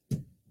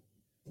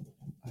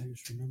I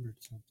just remembered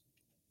something.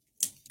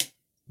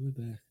 We'll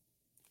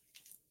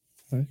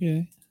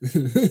Okay. be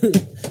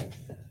back.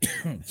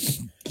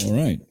 All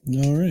right.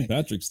 All right.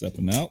 Patrick's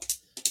stepping out.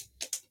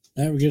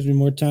 That gives me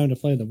more time to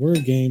play the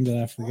word game that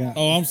I forgot.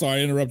 Oh, I'm sorry.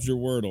 I interrupted your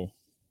Wordle.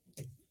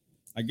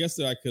 I guess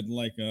that I could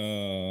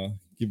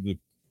give the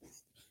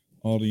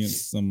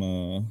audience some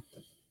are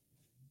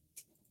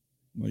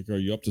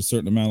you up to a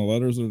certain amount of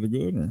letters that are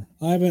good or?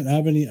 I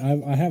haven't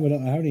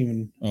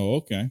even. Oh,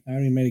 okay. I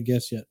haven't even made a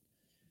guess yet.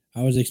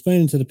 I was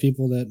explaining to the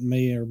people that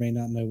may or may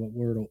not know what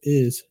Wordle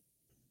is,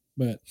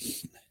 but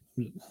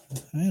the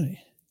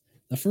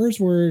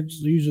first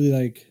word's usually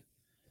like.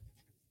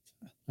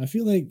 I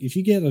feel like if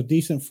you get a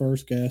decent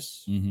first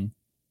guess,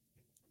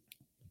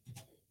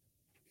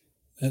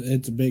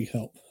 it's a big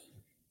help.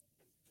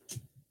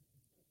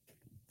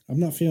 I'm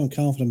not feeling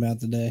confident about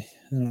today.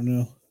 I don't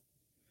know.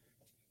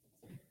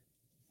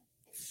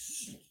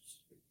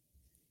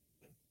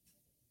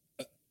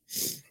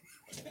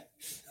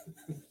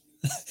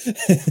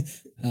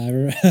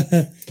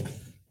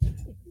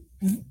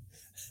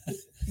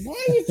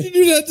 Why would you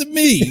do that to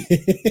me?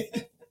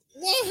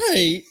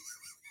 Why?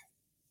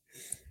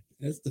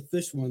 That's the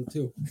fish one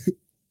too.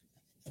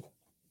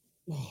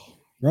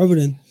 Rub it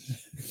in.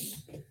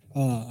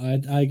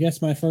 I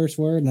guess my first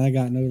word, and I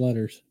got no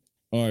letters.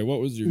 All right,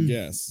 what was your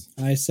guess?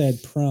 I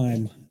said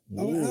prime.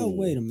 Oh,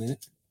 wait a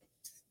minute.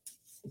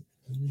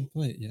 I didn't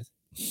play it yet.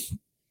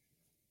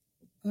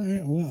 All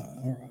right,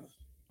 well,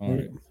 all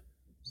right.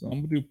 So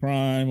I'm gonna do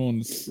prime on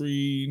the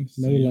screen.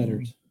 No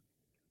letters.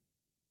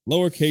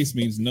 Lowercase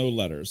means no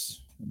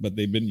letters, but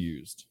they've been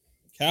used.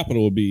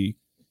 Capital would be.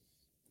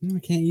 No, I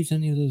can't use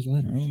any of those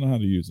letters. I don't know how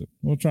to use it.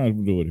 We'll try to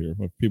do it here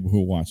for people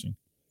who are watching.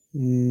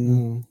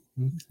 Oh,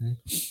 okay.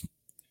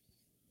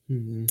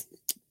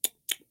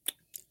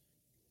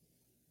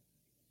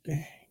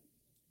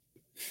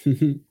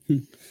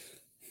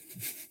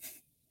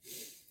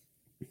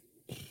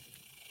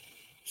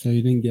 So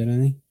you didn't get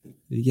any?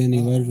 Did you get any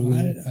letters?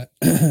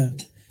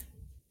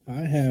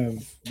 I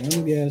have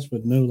one guess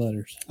with no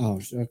letters.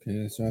 Oh,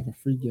 okay. So I have a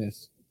free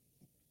guess.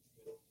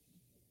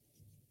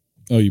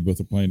 Oh, you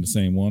both are playing the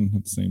same one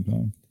at the same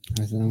time?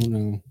 I don't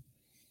know.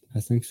 I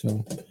think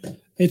so.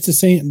 It's the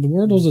same. The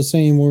Wordle's the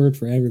same word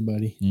for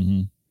everybody.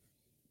 Mm-hmm.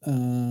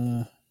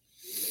 Oh,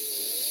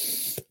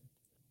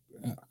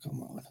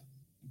 come on,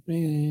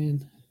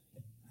 man.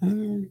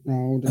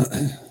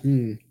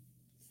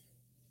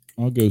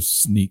 I'll go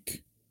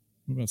sneak.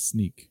 What about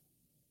sneak?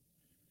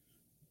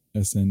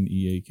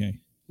 SNEAK.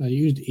 I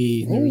used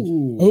E.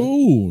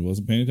 Oh,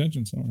 wasn't paying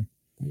attention. Sorry.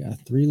 I got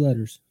 3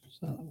 letters.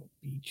 Son of a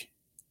beach.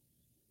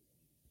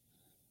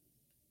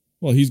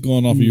 Well, he's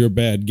going off of your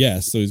bad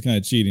guess, so he's kind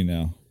of cheating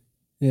now.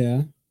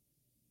 Yeah.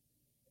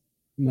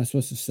 Am I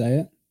supposed to say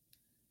it?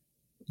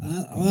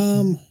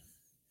 I'm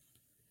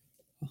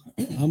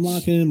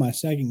locking in my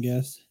second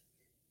guess.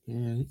 All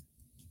right.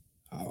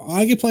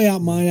 I can play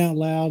out mine out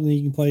loud, and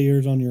you can play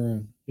yours on your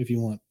own if you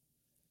want.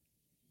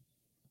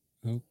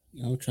 Oh,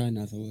 I'll try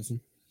not to listen.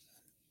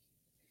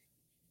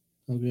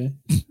 Okay.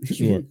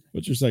 Sure.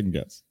 What's your second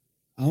guess?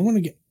 I want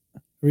to get.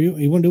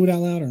 You want to do it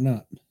out loud or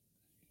not?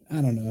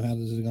 I don't know how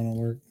this is going to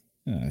work.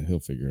 He'll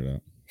figure it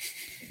out.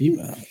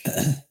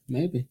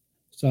 Maybe.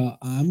 So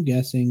I'm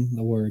guessing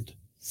the word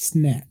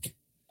snack.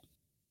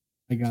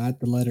 I got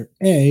the letter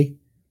A,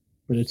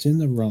 but it's in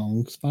the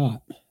wrong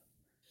spot.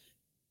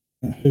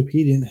 I hope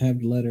he didn't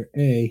have the letter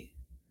A.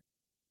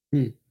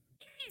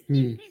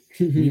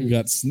 You've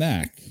got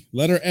snack.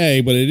 Letter A,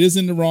 but it is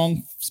in the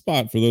wrong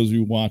spot for those of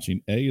you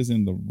watching. A is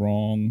in the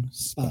wrong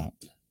spot.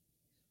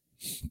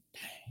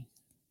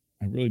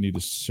 I really need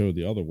to show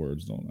the other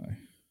words, don't I?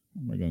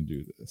 How am I going to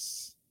do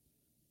this?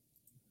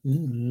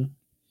 Yeah.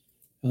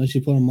 Unless you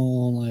put them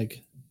all on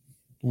like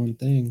one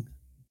thing.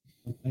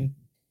 Okay.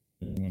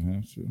 Yeah, I'm going to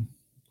have to.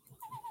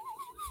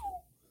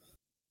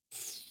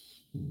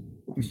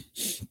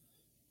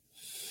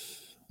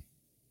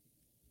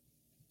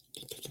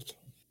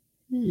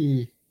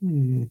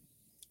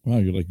 Wow,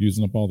 you're like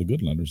using up all the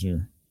good letters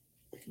here.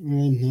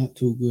 I'm not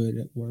too good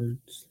at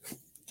words.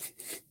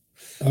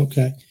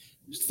 Okay.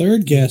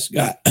 Third guess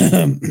got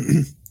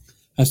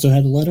I still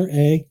had the letter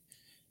A.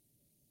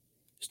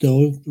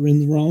 Still in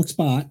the wrong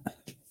spot.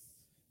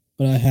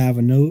 But I have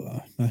a new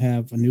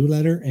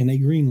letter and a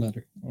green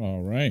letter.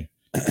 All right.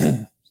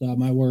 So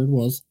my word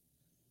was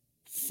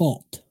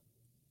fault.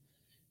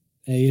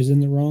 A is in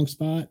the wrong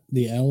spot.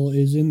 The L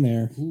is in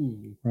there.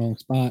 Ooh. Wrong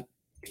spot.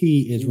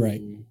 T is right.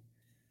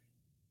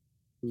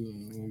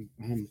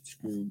 I'm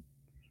screwed.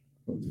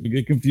 You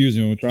get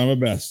confusing. We'll try my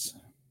best.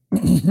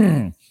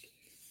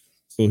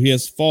 So he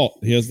has fault.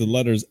 He has the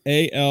letters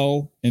A,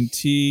 L, and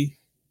T.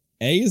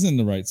 A is in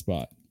the right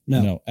spot.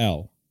 No,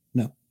 L.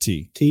 No.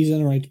 T. T's in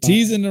the right spot.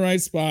 T's in the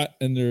right spot,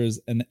 and there's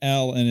an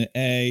L and an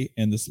A,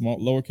 and the small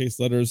lowercase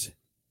letters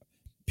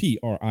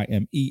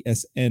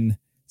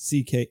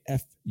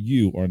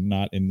PRIMESNCKFU are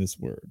not in this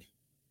word.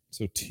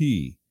 So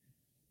T.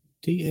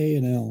 T, A,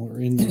 and L are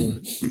in the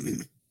word.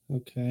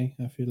 Okay.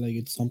 I feel like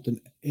it's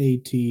something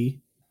A-T.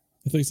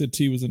 I thought you said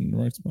T was in the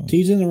right spot.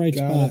 T's in the right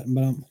spot,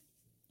 but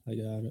I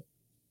got it.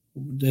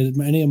 Did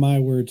any of my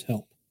words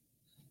help?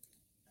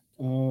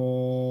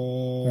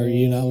 Are Are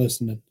you not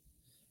listening?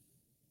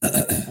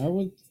 I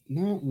would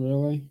not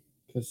really,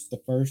 because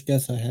the first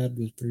guess I had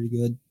was pretty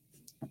good.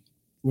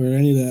 Were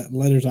any of the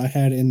letters I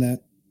had in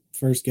that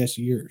first guess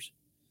yours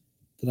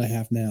that I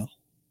have now?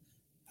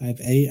 I have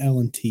A, L,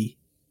 and T.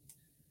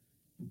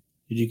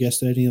 Did you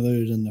guess any of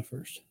those in the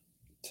first?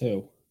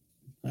 2.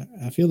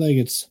 I feel like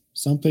it's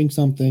something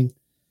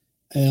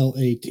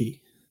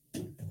L-A-T.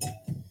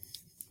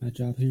 My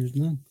job here is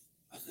none.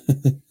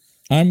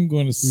 I'm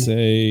going to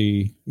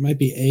say It might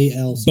be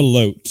A-L.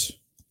 bloat.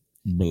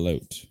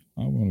 Bloat.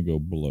 I want to go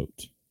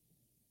bloat.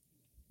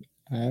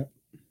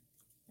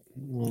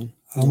 Well,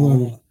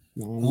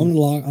 I'm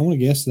no, gonna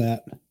guess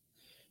that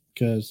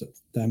because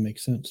that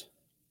makes sense.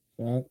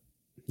 but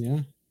yeah.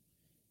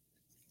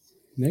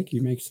 Nick,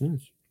 you make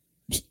sense.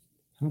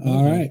 How about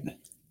All that? right.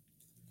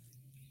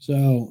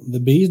 So the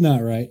B's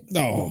not right.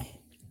 Oh,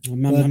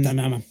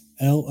 But-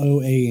 L,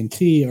 O, A, and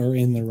T are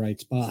in the right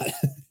spot.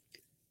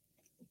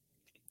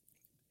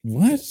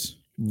 what?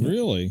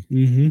 Really?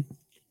 Mm-hmm.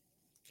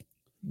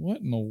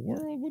 What in the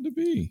world would it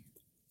be?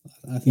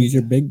 I think Use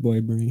your big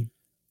boy brain,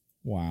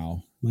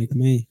 Wow. like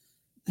me.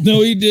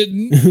 No, he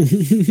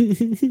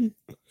didn't.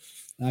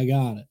 I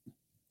got it.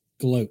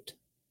 Gloat.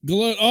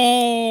 Gloat.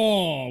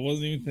 Oh,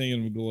 wasn't even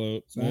thinking of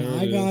gloat. So There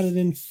I got is. it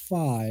in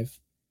 5.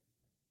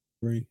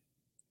 Brain.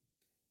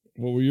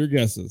 What were your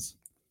guesses?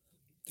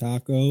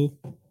 Tacos,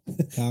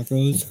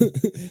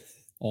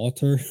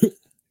 altar,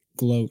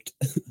 gloat.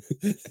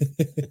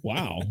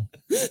 Wow.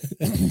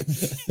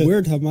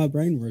 Weird how my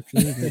brain works,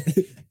 isn't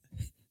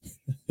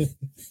it?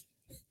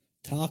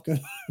 Taco.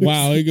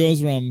 Wow, he goes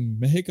from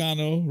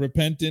Mexicano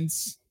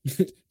repentance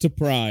to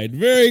pride.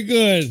 Very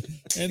good.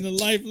 And the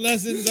life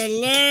lessons are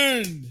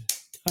learned.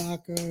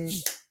 Taco.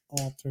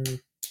 Altar.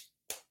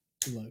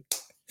 Gloat.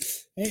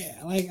 Hey,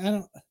 like I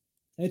don't.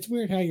 It's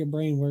weird how your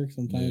brain works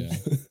sometimes.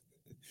 Yeah.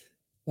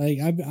 Like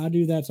I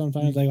do that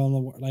sometimes. Like on the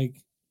like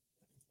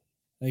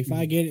if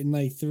I get it in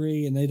like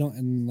 3 and they don't,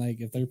 and like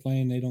if they're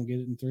playing they don't get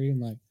it in 3, I'm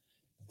like,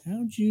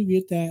 how'd you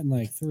get that in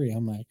like 3?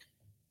 I'm like,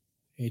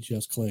 it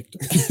just clicked.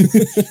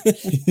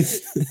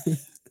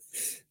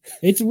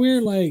 It's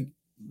weird. Like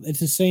it's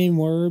the same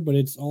word, but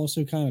it's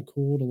also kind of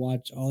cool to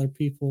watch other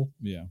people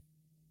Yeah.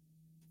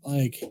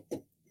 like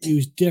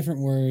use different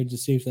words to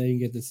see if they can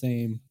get the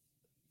same.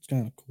 It's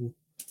kind of cool.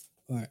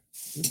 All right,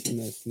 And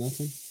that's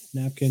nothing.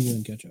 napkins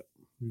and ketchup.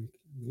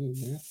 Ooh,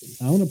 napkin.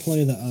 I want to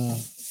play the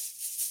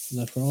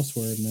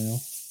crossword now.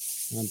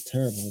 I'm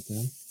terrible at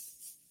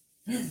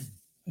them.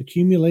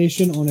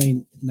 Accumulation on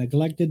a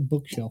neglected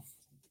bookshelf.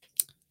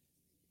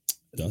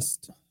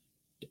 Dust.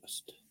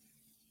 Dust.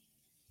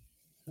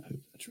 I hope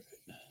that's right.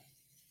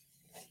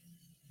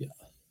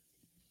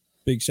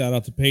 Big shout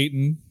out to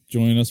Peyton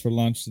joining us for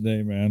lunch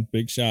today, man.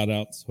 Big shout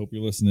outs. Hope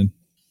you're listening.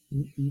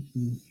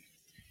 Mm-mm-mm.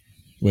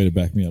 Way to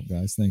back me up,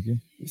 guys. Thank you.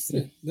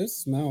 This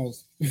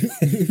smells.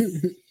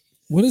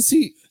 What is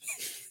he?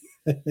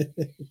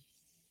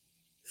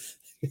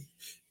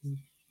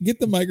 Get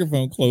the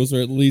microphone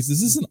closer at least.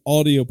 This is an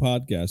audio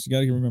podcast. You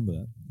got to remember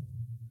that.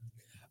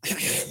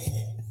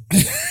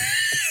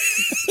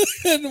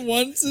 And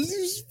once this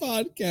is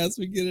podcast,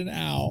 we get an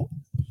ow.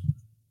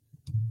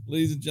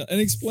 Ladies and gentlemen,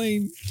 and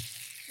explain.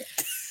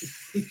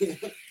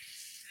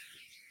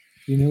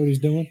 You know what he's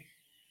doing?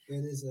 It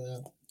is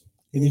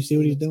Can you see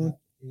what he's doing?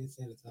 hand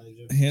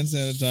sanitizer. Hand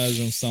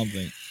sanitizer on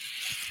something.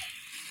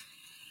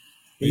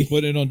 Are you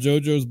putting it on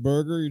JoJo's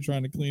burger? You're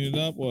trying to clean it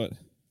up? What?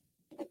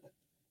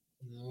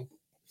 No.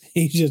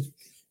 He's just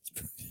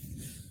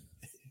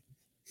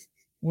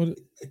What?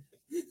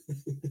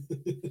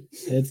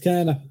 it's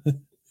kind of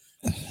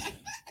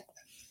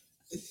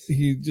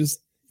He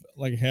just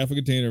like half a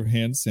container of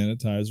hand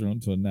sanitizer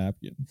onto a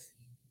napkin.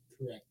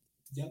 Correct.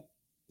 Yep.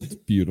 It's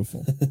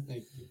beautiful.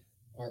 Thank you.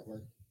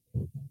 Artwork.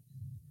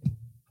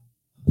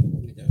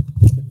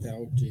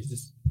 Oh,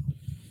 Jesus.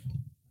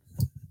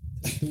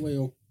 Take the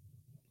wheel.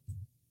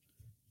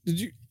 Did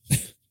you?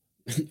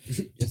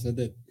 Yes, I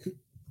did.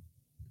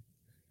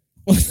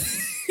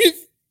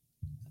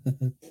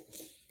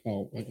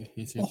 Oh, okay.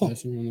 Hand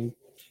sanitizer on them.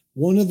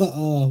 one of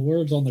the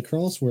words on the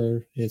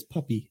crossword is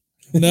puppy.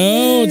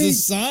 No, it's a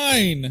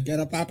sign. Get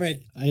a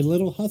puppet. A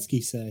little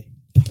husky say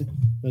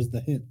was the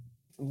hint.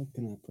 What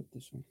can I put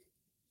this one?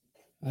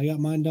 I got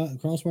mine done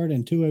crossword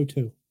in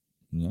 202.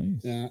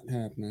 Nice. Not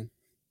happening.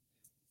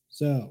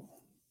 So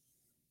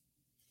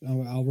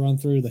I'll run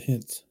through the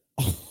hints.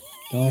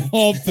 Don't-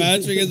 Oh,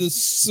 Patrick has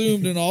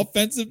assumed an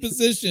offensive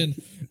position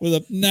with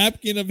a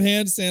napkin of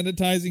hand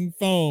sanitizing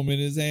foam in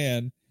his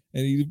hand,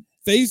 and he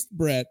faced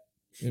Brett,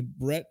 and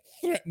Brett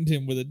threatened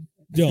him with a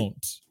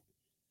don't.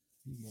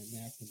 My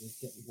napkin is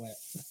getting wet.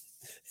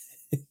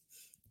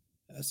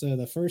 So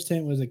the first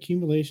hint was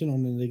accumulation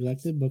on a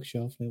neglected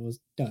bookshelf. It was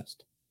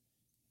dust.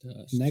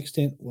 Dust. Next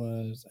hint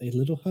was a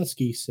little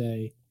husky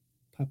say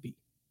puppy.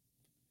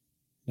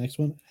 Next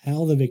one,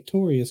 how the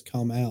Victorias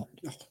come out.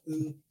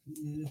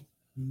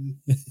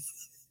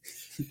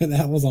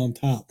 That was on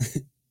top.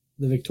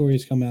 The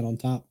Victorias come out on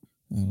top.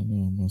 I don't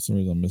know. For some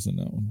reason, I'm missing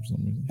that one for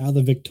some reason. How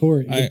the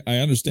Victoria I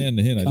understand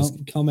the hint. I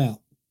just come out.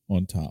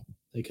 on top.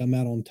 They come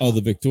out on top. Oh,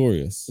 the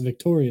Victorious. The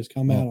Victorious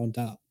come out on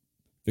top.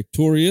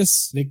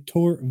 Victorious?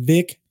 Victorious.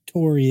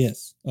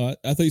 I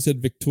thought you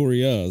said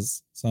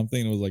Victorias.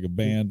 Something. It was like a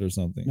band or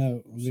something.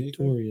 No,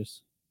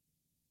 Victorious.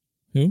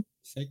 Who?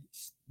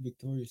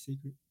 Victoria's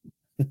Secret.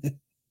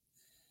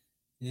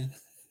 Yeah.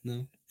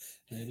 No.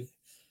 Maybe.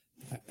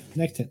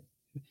 Next hint.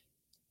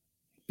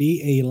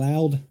 Be a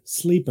loud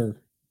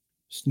sleeper.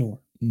 Snore.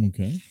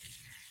 Okay.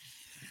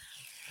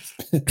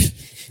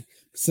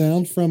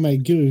 Sound from a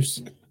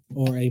goose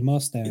or a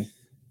Mustang.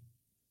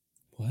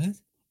 What?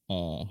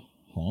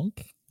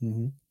 Honk?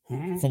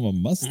 Mm-hmm. From a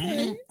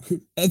Mustang?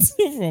 That's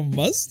from a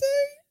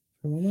Mustang?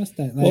 From a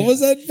Mustang. What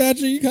was that,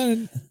 Patrick? You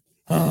kind of...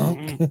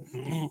 Honk.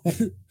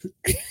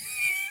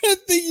 I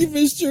think you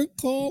missed your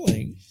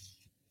calling.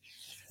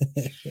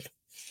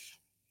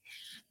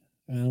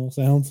 Animal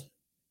sounds.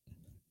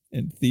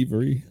 And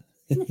thievery.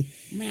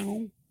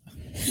 Meow.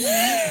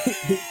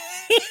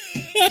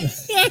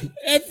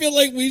 I feel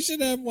like we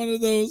should have one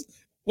of those.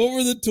 What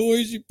were the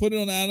toys you put on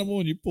an animal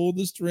and you pull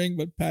the string,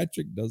 but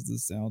Patrick does the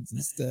sounds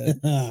instead?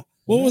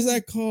 What was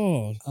that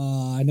called?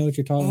 I know what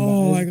you're talking about.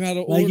 Oh, I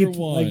gotta order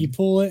one. Like you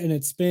pull it and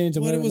it spins.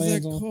 And what was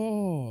that on.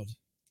 called?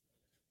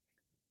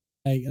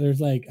 Like there's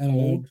like I don't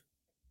know,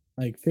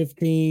 like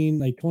 15,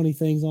 like 20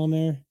 things on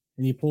there,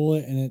 and you pull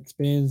it and it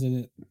spins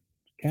and it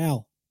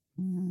cow.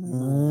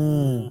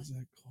 What was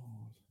that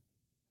called?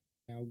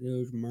 Cow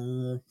goes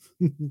murr.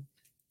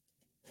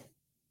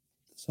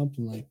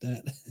 Something like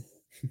that.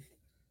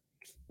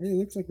 Hey, it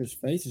looks like there's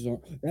faces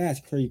on. That's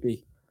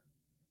creepy.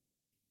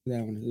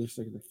 That one. It looks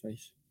like their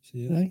face.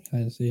 See it? I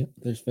kind of see it.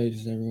 There's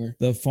faces everywhere.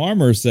 The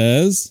farmer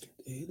says.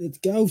 Dude, it's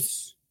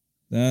ghosts.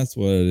 That's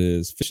what it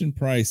is. Fish and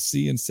Price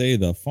see and say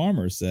the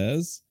farmer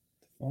says.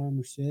 The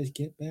farmer says,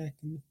 "Get back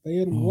in the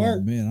field and Oh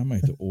work." man, I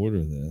might have to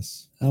order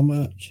this. How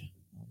much?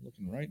 I'm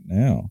looking right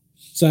now.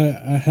 So,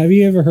 have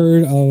you ever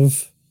heard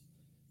of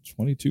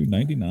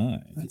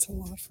 $22.99. That's a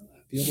lot for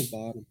that. Feel the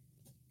bottom.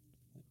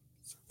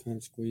 Kind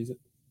of squeeze it.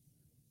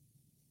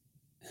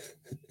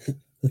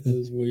 It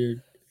was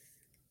weird.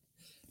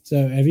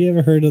 So, have you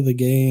ever heard of the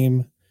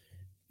game?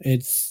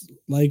 It's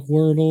like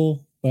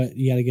Wordle, but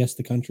you got to guess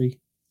the country.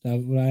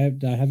 Have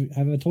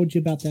I told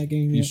you about that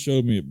game You yet?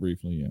 showed me it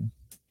briefly, yeah.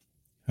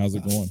 How's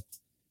it going?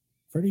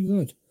 Pretty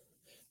good.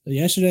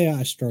 Yesterday,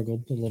 I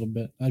struggled a little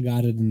bit. I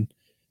got it, and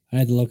I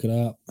had to look it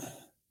up.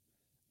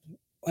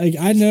 Like,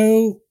 I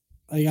know,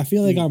 like, I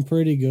feel like I'm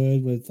pretty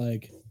good with,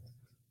 like,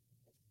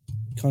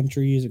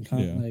 countries and,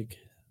 like,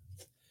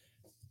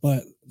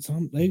 but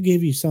they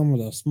give you some of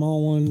the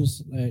small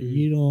ones that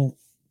you don't.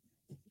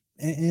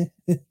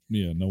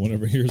 Yeah, no one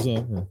ever hears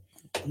of. Or...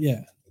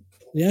 Yeah.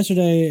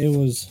 Yesterday, it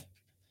was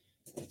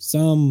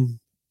some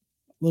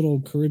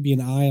little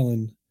Caribbean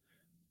island,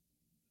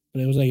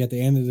 but it was like at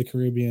the end of the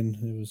Caribbean.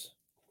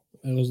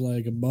 It was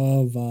like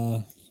above.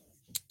 I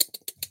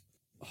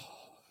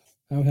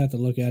would have to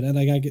look at it.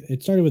 Like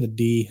it started with a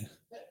D.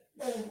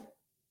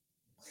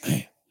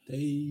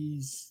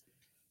 Days.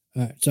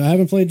 All right, so I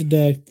haven't played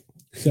today.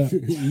 So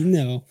You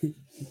know.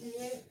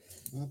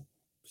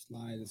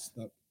 Slide is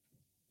stuck.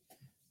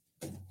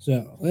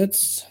 So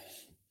let's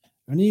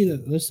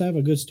have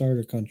a good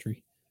starter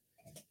country.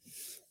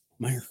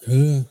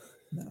 America.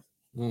 No.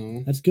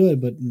 Oh. That's good,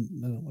 but I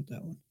don't want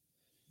that one.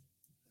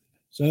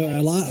 So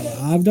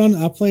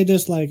I played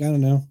this like, I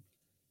don't know,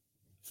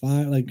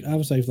 I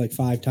would say like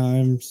 5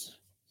 times.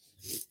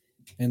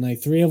 And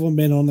like 3 of them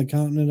been on the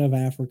continent of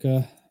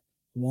Africa,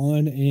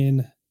 1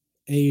 in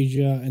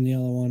Asia, and the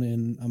other one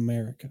in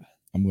America.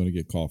 I'm going to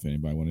get coffee.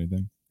 Anybody want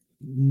anything?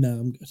 No,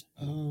 I'm good.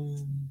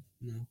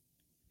 No.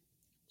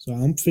 So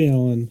I'm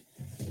feeling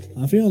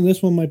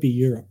this one might be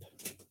Europe.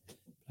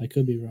 I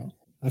could be wrong.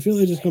 I feel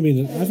it's just gonna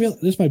be. I feel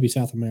this might be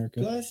South America.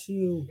 Bless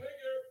you.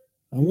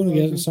 I'm gonna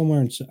guess somewhere.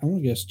 I'm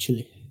gonna guess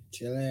Chile.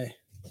 Chile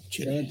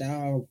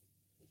dog.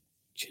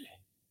 Chile.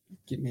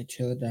 Get me a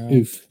chili dog.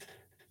 Oof.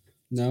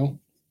 No.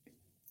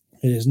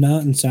 It is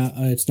not in South.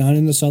 It's not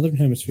in the southern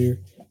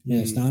hemisphere.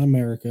 And it's not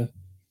America.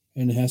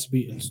 And it has to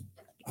be.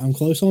 I'm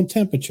close on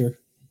temperature.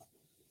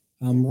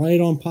 I'm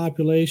right on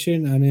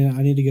population. I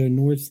need to go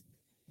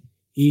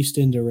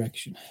northeastern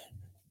direction.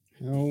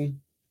 Oh.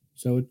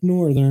 So it's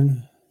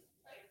northern.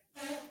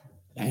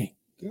 Dang.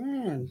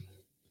 God.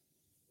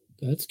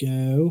 Let's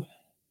go.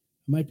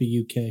 It might be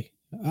UK.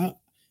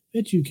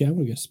 It's UK. I'm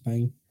gonna guess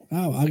Spain.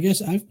 Oh, I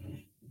guess I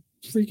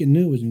freaking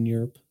knew it was in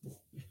Europe.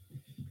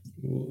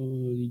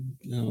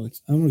 No,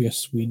 I'm gonna guess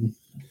Sweden.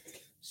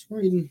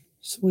 Sweden.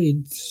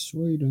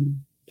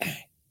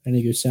 I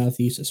need to go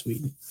southeast of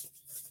Sweden.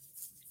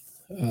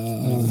 I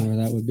don't know where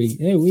that would be.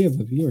 Hey, we have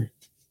a viewer.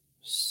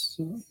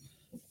 So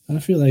I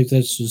feel like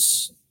that's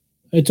just.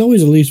 It's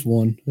always at least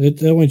 1.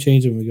 It only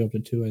changes when we go up to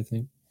 2, I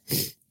think.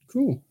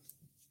 Cool.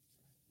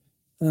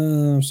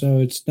 So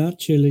it's not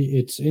Chile.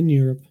 It's in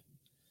Europe.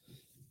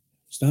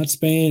 It's not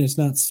Spain. It's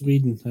not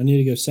Sweden. I need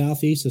to go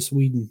southeast of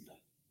Sweden.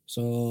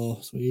 So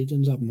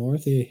Sweden's up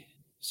north,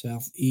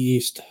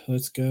 southeast.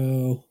 Let's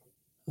go.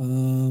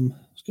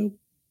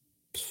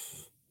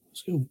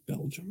 Let's go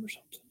Belgium or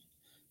something.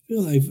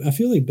 I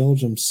feel like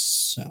Belgium's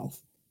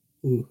south.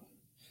 Ooh,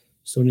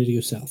 still need to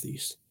go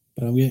southeast,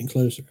 but I'm getting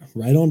closer.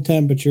 Right on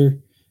temperature.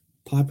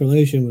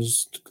 Population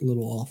was a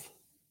little off.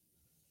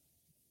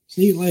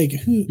 See, like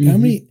how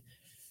many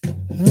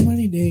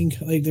dang,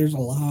 like there's a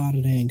lot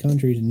of dang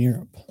countries in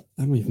Europe.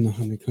 I don't even know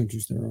how many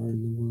countries there are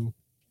in the world.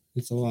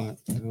 It's a lot.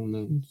 I don't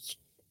know.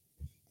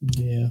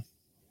 Yeah.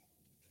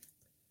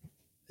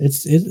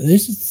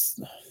 It's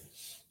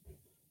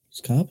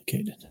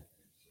complicated.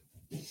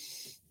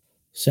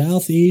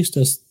 Southeast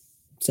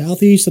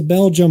of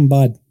Belgium,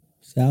 bud.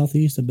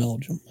 Southeast of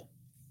Belgium.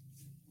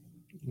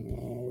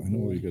 Oh, I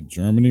know you got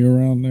Germany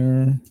around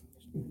there.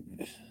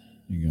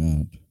 You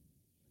got.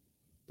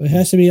 But it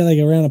has to be like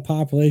around a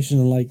population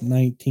of like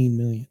 19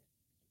 million.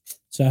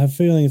 So I have a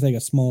feeling it's like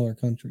a smaller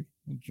country.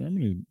 Well,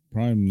 Germany's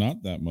probably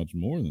not that much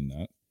more than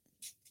that.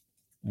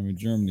 I mean,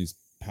 Germany's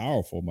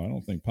powerful, but I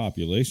don't think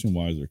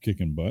population-wise they're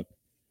kicking butt.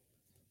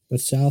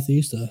 But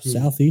southeast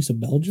of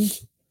Belgium?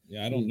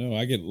 Yeah, I don't know.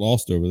 I get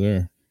lost over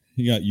there.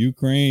 You got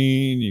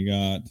Ukraine, you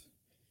got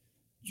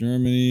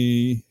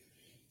Germany.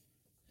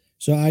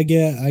 So I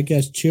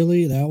guess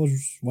Chile, that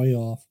was way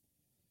off.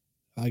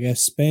 I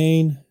guess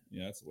Spain.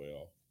 Yeah, that's way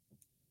off.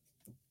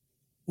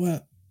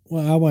 Well,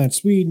 I went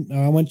Sweden.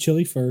 I went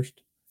Chile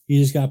first. You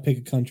just got to pick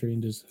a country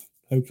and just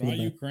hope for Try the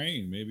best.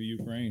 Ukraine. Maybe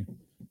Ukraine.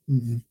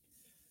 Mm-mm.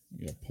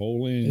 You got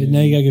Poland. And now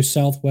you got to go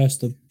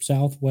southwest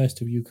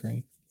of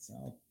Ukraine.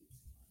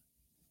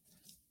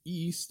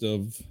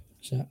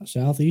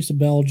 Southeast of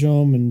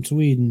Belgium and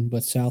Sweden,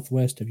 but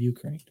southwest of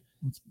Ukraine.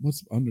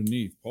 What's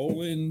underneath?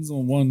 Poland's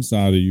on one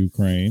side of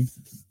Ukraine.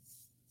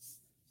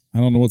 I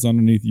don't know what's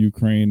underneath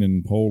Ukraine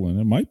and Poland.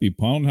 It might be. I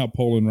don't know how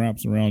Poland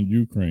wraps around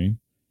Ukraine.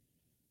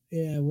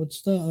 Yeah,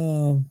 what's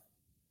the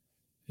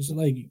is it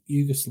like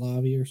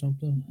Yugoslavia or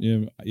something?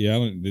 Yeah.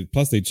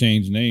 Plus, they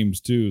changed names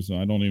too, so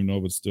I don't even know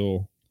if it's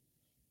still.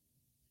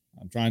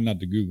 I'm trying not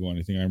to Google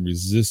anything. I'm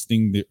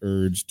resisting the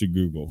urge to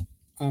Google.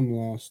 I'm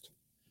lost.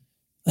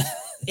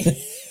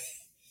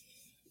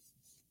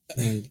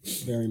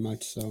 Very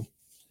much so.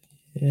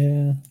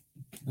 Yeah.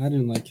 I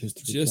didn't like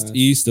history Just class.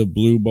 east of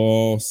Blue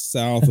Ball,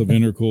 south of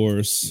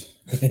Intercourse,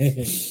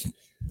 and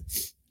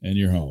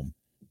you're home.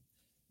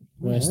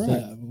 West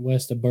Right.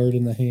 of Bird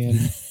in the Hand.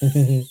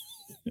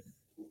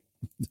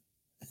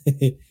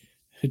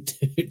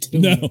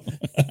 No,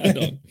 I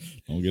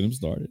don't get him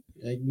started.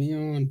 Egg me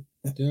on.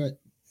 Do it.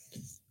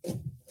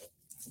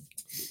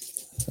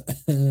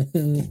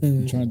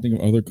 I'm trying to think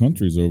of other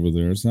countries over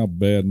there. It's how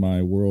bad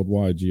my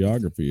worldwide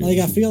geography is. Like,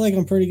 I feel like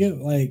I'm pretty good.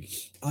 Like,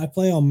 I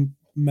play on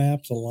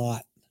maps a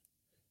lot,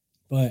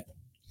 but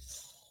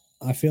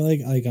I feel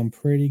like I'm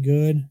pretty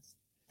good.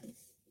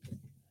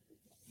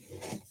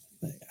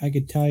 I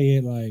could tell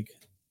you like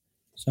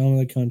some of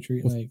the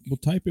country. Well,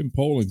 type in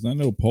Poland, 'cause I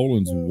know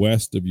Poland's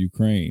west of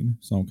Ukraine,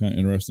 so I'm kind of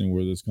interested in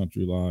where this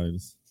country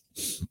lies.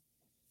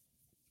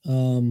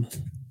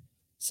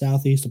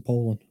 Southeast of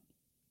Poland.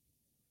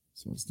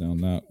 So it's down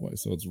that way.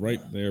 So it's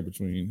right there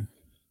between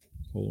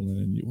Poland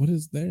and you. What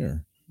is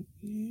there?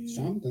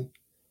 Something.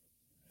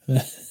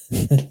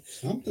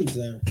 Something's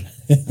there.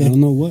 I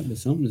don't know what, but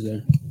something's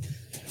there.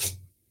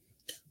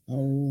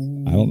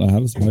 Oh. I don't know how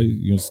to spell.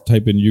 You just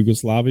type in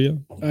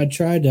Yugoslavia. I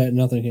tried that.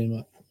 Nothing came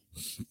up.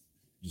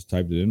 Just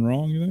typed it in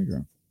wrong. You think?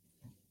 Or?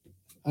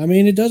 I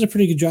mean, it does a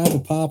pretty good job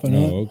of popping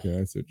up. Oh, okay.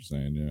 I see what you're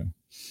saying. Yeah.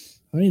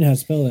 I don't even know how to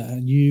spell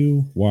that.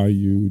 Yugos.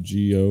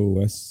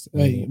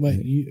 Wait.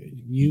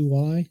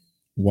 U-Y?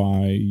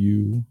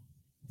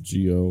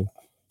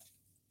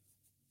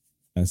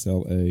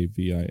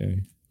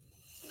 Yugoslavia.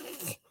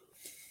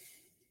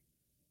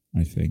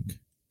 I think.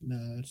 No,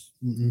 it's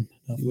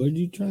nothing. What did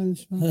you try to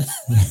spell?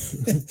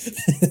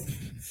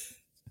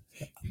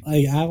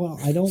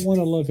 I don't want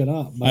to look it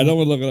up. I don't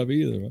want to look it up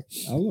either.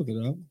 I'll look it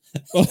up.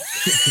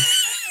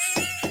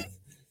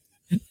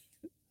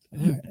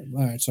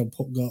 All right. So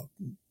go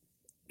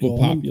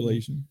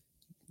Population.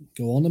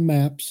 Go on the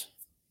maps.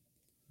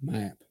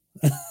 Map.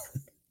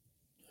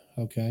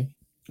 Okay.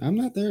 I'm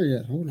not there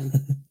yet. Hold on.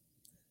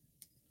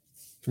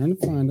 Trying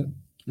to find it.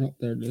 Oh,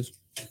 there it is.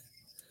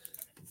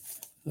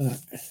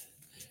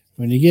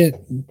 When you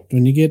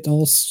get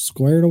all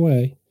squared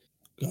away,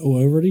 go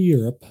over to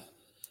Europe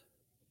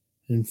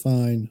and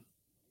find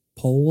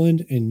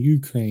Poland and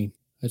Ukraine.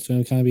 That's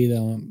going to kind of be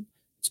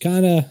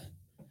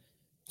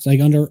it's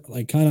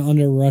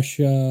under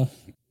Russia,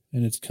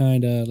 and it's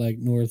kind of like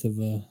north of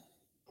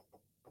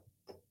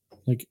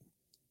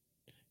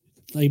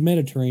like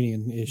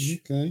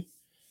Mediterranean-ish. Okay.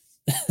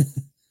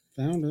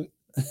 Found it.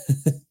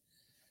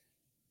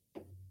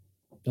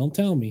 Don't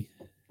tell me.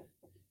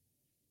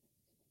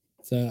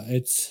 So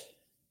it's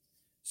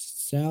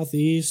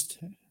southeast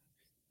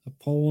of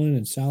Poland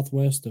and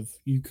southwest of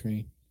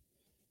Ukraine.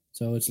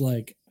 So it's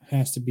like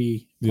has to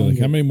be. Yeah, like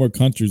how many more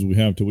countries we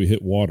have till we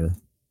hit water?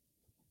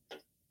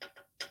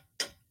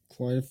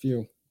 Quite a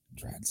few.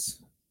 Drats.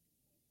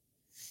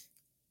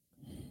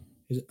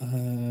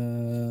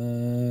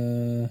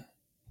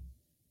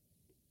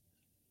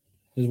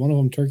 Is one of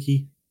them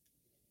Turkey?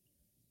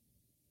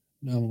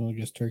 I'm going to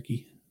guess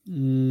Turkey.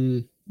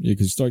 Mm, Yeah,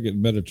 because you start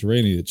getting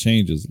Mediterranean, it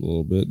changes a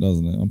little bit,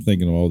 doesn't it? I'm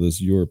thinking of all this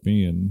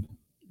European.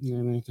 I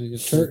don't think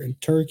it's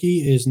Turkey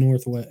is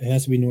northwest. It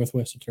has to be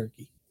northwest of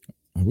Turkey.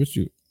 I wish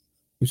you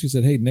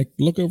said, "Hey Nick,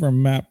 look over a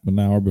map an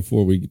hour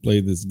before we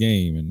play this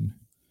game." And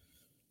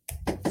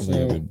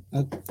So,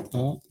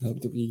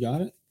 you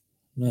got it?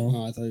 No.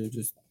 Oh, I thought you were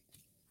just.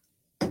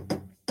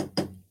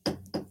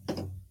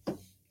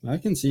 I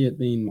can see it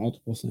being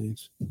multiple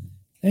things.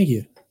 Thank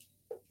you.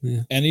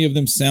 any of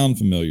them sound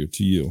familiar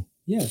to you?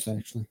 Yes,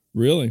 actually,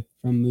 Really?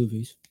 from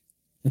movies.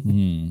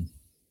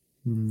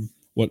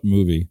 What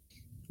movie?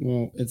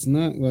 Well, it's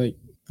not like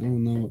I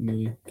don't know what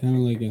movie. Kind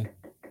of like a.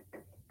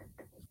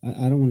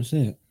 I don't want to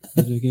say it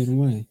because they're giving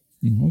away.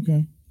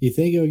 Okay. You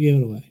think it would give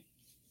it away?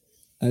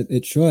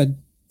 It should.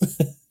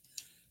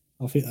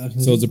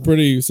 So it's a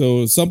pretty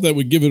something that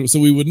would give it. So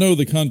we would know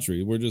the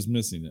country. We're just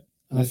missing it.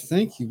 I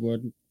think you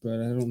would, but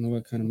I don't know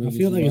what kind of movie. I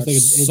feel like it's like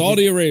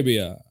Saudi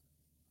Arabia.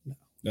 No.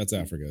 That's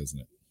Africa, isn't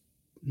it?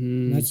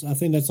 I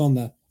think that's on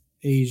the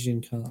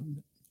Asian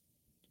continent.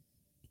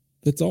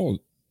 That's all.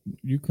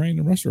 Ukraine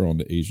and Russia are on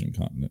the Asian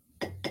continent.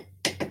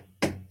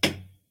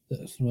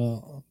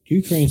 Well,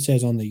 Ukraine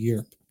says on the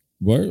Europe.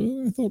 What?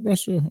 I thought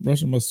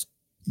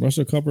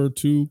Russia cover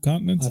 2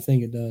 continents. I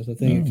think it does. I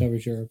think it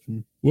covers Europe.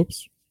 And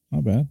whoops,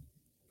 not bad.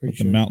 But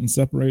the mountains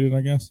separated,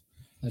 I guess.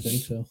 I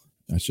think so.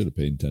 I should have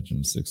paid attention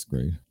in 6th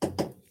grade.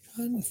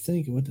 Trying to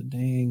think what the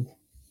dang.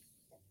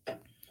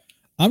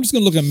 I'm just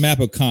gonna look at a map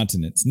of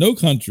continents. No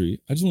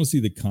country. I just want to see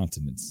the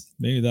continents.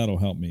 Maybe that'll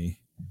help me.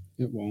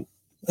 It won't.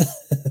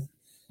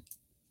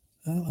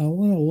 I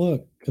want to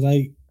look because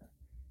I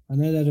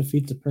know that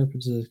defeats the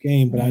purpose of this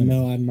game, but I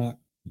know I'm not.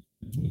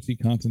 Let's see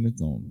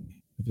continents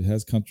only. If it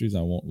has countries,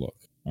 I won't look.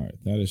 All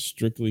right, that is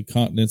strictly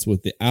continents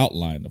with the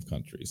outline of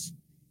countries.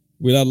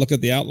 We allowed to look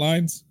at the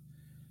outlines?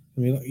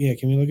 Can we look? Yeah,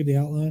 can we look at the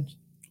outlines?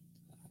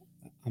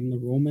 I'm the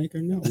rule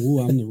maker now. Ooh,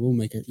 I'm the rule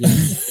maker. Yeah.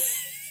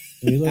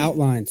 Can we look?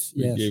 Outlines.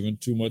 We yes. gave him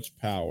too much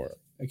power.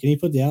 Can you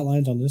put the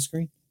outlines on this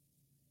screen?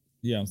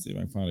 Yeah, I'll see if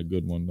I can find a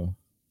good one though.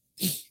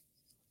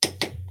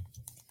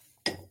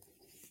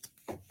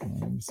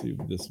 Let me see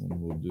if this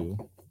one will do.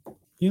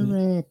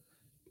 You're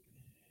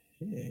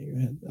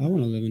Yeah, I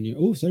want to live in you.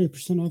 Oh,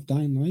 30% off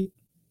Dying Light.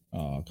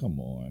 Oh, come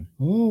on.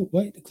 Oh,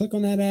 wait. Click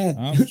on that ad.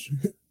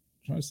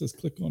 Try to says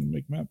click on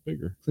make map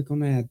bigger. Click on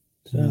that.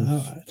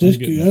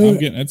 I'm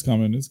getting it's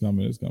coming.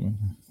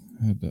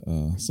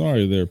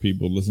 Sorry there,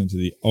 people listening to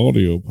the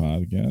audio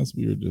podcast.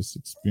 We were just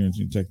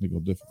experiencing technical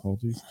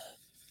difficulties.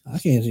 I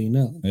can't see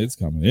nothing. It's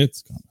coming.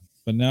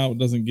 But now it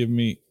doesn't give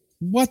me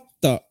what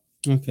the.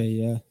 Okay,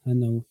 yeah, I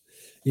know.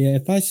 Yeah,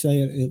 if I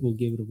say it, it will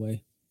give it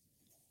away.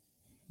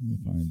 Let me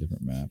find a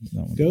different map.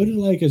 Go to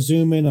like a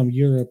zoom in on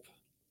Europe.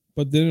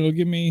 But then it'll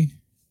give me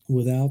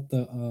without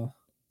the.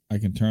 I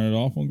can turn it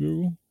off on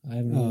Google. I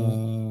have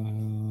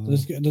no.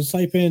 Let's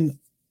type in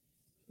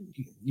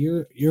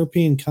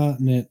European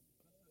continent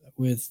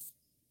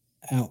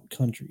without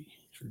country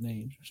for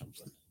names or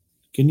something.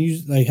 Can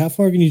you how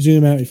far can you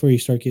zoom out before you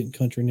start getting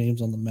country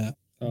names on the map?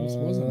 This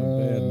wasn't a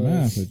bad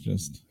map. It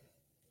just.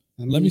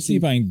 Let me see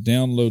if I can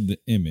download the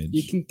image.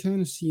 You can kind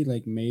of see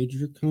like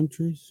major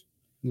countries,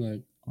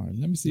 like. All right,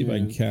 let me see if I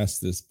can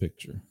cast this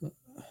picture. But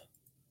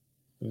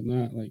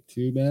not like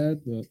too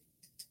bad. But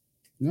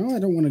no, I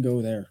don't want to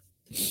go there.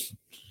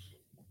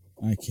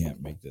 I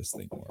can't make this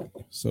thing work.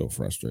 So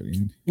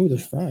frustrating. Oh,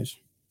 there's fries.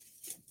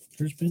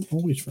 There's been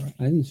always fries.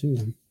 I didn't see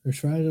them. There's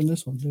fries in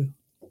this one too.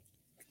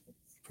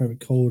 Probably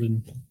cold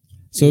and.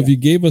 So if you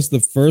gave us the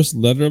first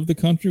letter of the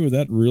country, would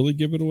that really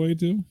give it away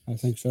too? I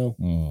think so.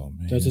 Oh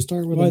man. Does it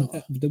start with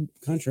the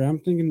country I'm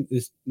thinking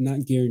is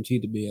not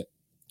guaranteed to be it.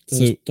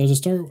 Does it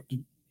start?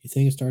 You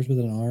think it starts with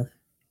an R?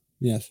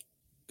 Yes.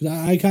 Because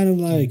I kind of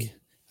like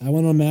I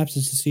went on maps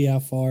just to see how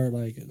far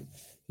like it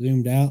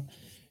zoomed out,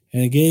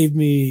 and it gave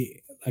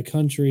me a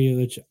country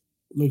which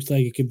looks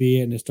like it could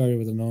be it, and it started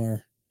with an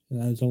R.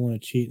 And I just don't want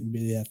to cheat and be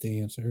the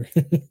answer.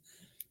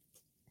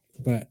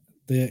 But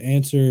the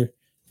answer,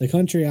 the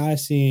country I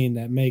seen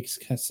that makes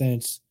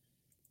sense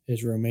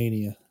is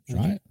Romania.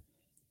 Right.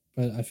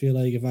 But I feel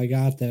like if I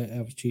got that,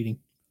 I was cheating.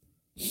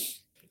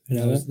 And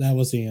that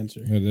was the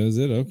answer. That is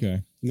it?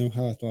 Okay. You know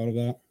how I thought of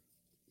that?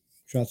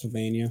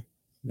 Transylvania,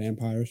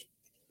 vampires,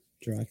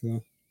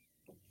 Dracula.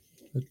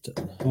 That's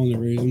the only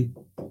reason.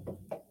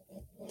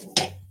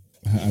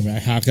 I mean,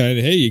 how can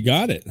I? Hey, you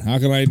got it. How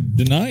can I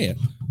deny it?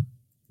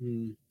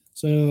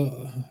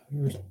 So,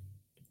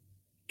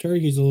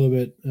 Turkey's a little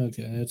bit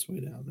okay. That's way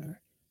down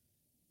there.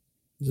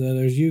 So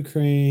there's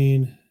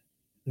Ukraine,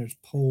 there's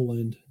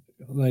Poland,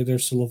 like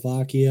there's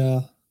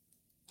Slovakia,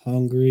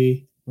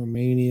 Hungary,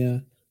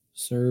 Romania,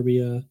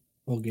 Serbia,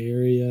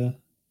 Bulgaria.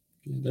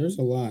 Yeah, there's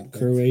a lot.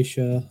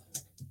 Croatia.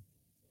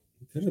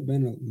 It could have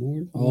been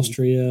more.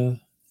 Austria,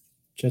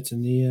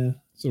 Chechnya.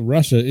 So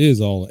Russia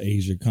is all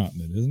Asia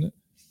continent, isn't it?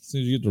 As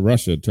soon as you get to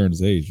Russia, it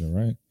turns Asia,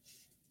 right?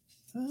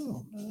 I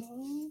don't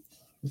know.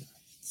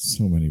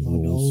 So many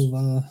rules.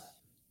 Moldova,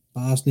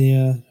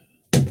 Bosnia,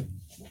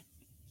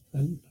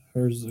 and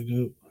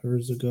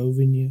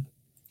Herzegovina.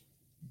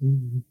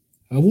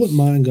 I wouldn't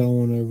mind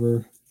going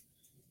over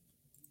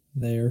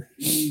there.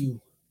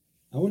 Ew.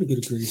 I want to go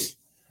to Greece.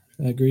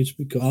 Greece,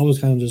 because I was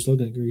kind of just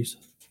looking at Greece.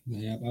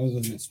 Yeah, I was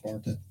looking at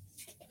Sparta.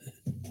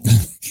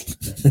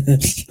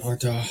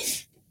 Sparta.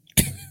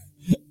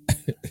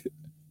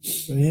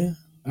 But yeah,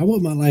 I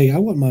wouldn't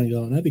mind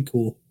going. That'd be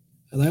cool.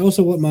 And I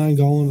also wouldn't mind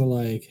going to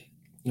I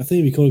think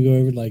it'd be cool to go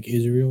over to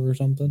Israel or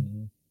something.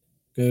 Mhm.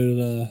 Go to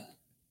the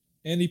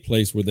Any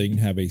place where they can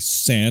have a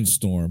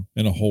sandstorm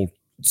and a whole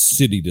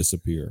city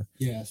disappear.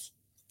 Yes.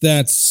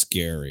 That's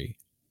scary.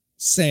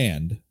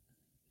 Sand.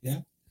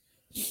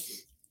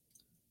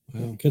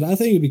 Wow. because I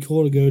think it'd be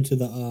cool to go to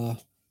the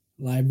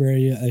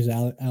library of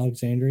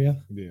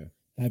Alexandria. Yeah.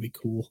 That'd be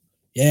cool.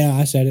 Yeah,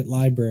 I said it.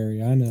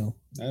 Library. I know.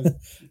 I don't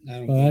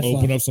Well, that's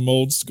Open up some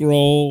old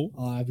scroll.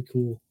 Oh, that'd be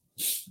cool.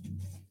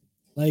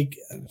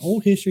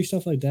 Old history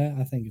stuff like that.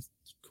 I think it's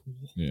cool.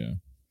 Yeah.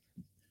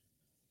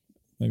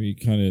 Maybe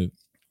kind of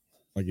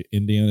like an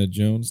Indiana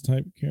Jones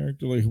type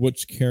character. Like,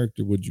 which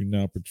character would you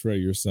now portray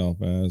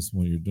yourself as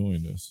when you're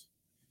doing this?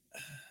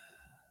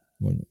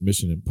 Like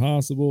Mission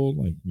Impossible,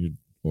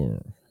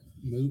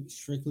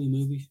 strictly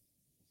movies.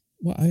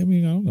 Well, I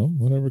mean, I don't know.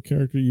 Whatever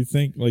character you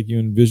think, you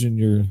envision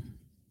your.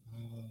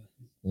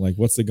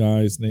 What's the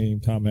guy's name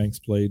Tom Hanks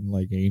played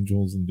in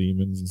Angels and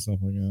Demons and stuff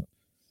like that?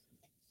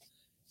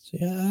 So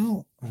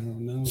yeah, I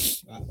don't know,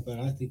 but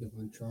I think of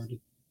Uncharted.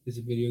 It's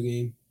a video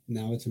game.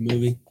 Now it's a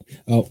movie.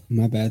 Oh,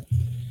 my bad.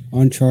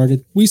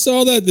 Uncharted. We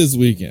saw that this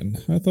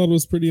weekend. I thought it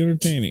was pretty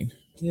entertaining.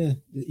 Yeah,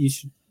 you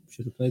should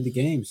have played the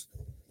games.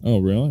 Oh,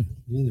 really?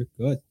 Yeah, they're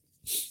good.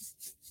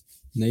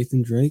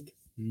 Nathan Drake.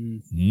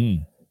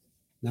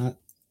 Not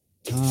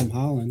Tom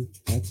Holland.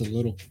 That's a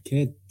little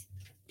kid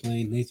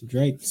playing Nathan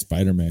Drake.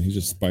 Spider-Man. He's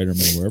just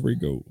Spider-Man wherever he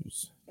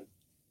goes.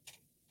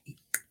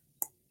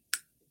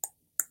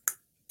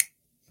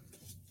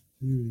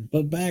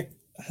 but back,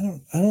 I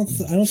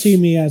don't see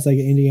me as an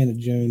Indiana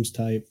Jones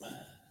type.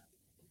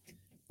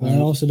 But I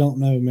also don't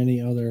know many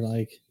other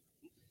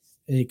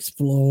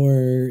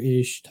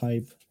explorer-ish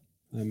type.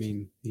 I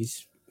mean,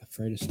 he's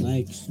afraid of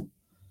snakes.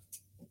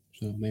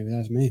 So maybe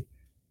that's me.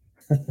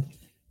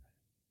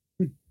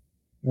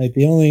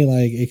 The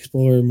only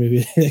explorer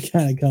movie that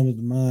kind of comes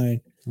to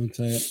mind. Don't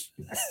say it.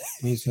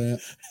 Don't say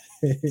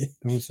it.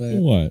 Don't say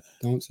it. What?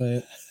 Don't say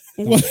it.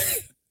 What?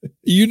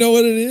 You know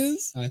what it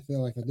is? I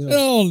feel like I do.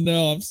 Oh,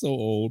 no. I'm so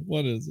old.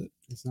 What is it?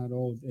 It's not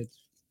old.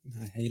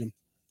 I hate him.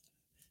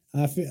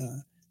 I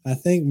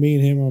think me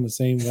and him are on the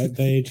same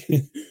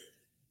webpage.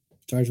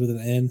 Starts with an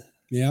N.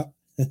 Yeah.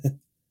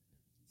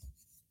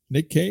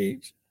 Nick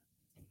Cage?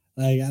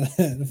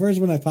 The first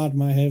one that popped in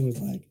my head was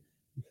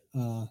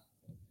the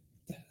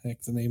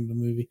heck's the name of the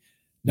movie?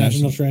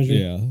 National Treasure.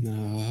 Yeah.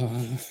 No.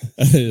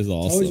 That is I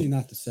awesome. told you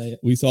not to say it.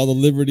 We saw the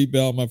Liberty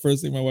Bell. My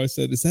first thing my wife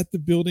said, is that the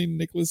building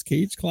Nicolas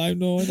Cage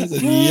climbed on? I said,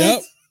 What?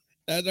 yep.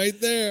 That's right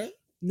there.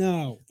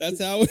 No.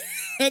 That's how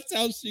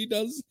she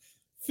does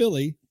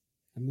Philly.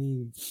 I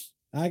mean,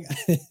 I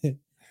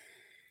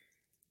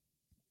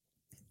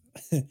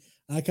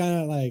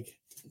kind of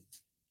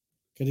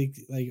could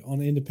he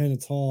on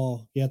Independence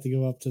Hall, you have to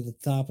go up to the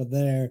top of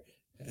there,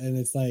 and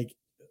it's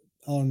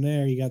on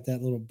there you got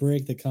that little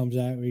brick that comes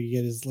out where you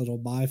get his little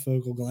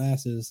bifocal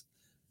glasses.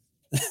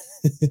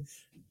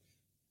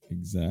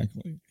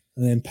 Exactly.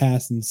 And then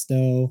Passing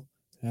Stowe.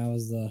 That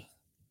was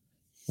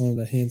one of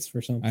the hints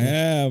for something. I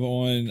have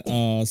on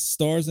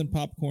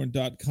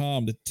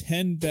starsandpopcorn.com the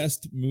 10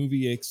 best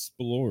movie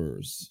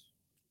explorers.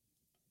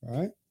 all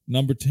right.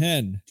 Number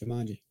 10,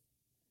 Jumanji.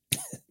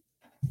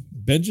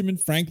 Benjamin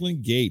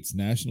Franklin Gates,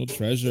 National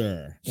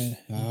Treasure.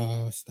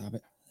 Oh, stop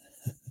it.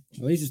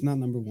 At least it's not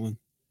number one.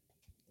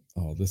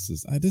 Oh, this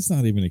is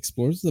not even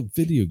Explorers. This is a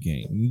video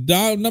game.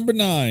 Number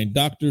 9,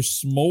 Dr.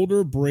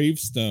 Smolder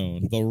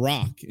Bravestone, The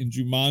Rock in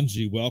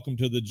Jumanji, Welcome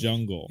to the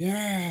Jungle.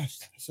 Yes.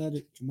 I said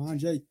it.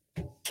 Jumanji.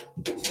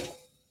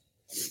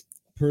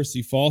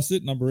 Percy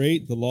Fawcett, number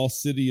 8, The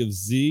Lost City of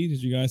Z.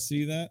 Did you guys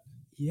see that?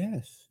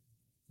 Yes.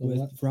 With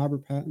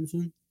Robert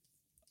Pattinson.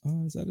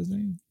 Oh, is that his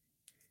name?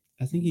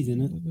 I think he's in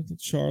it.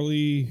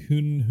 Charlie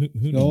Hunnam.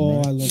 Oh,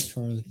 right? I love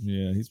Charlie.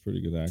 Yeah, he's a pretty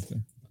good actor.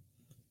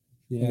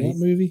 Yeah. What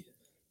movie?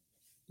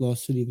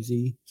 Lost City of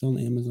Z. It's on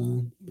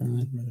Amazon Prime.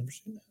 I've never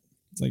seen that.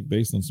 It's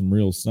based on some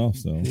real stuff,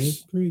 so.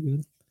 It's pretty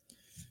good.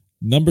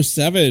 Number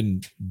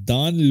 7,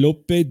 Don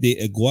Lope de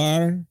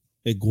Aguirre,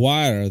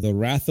 The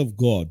Wrath of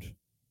God.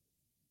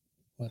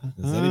 What?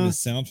 Does that even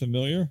sound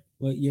familiar?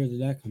 What year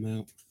did that come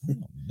out? I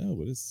don't know,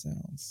 but it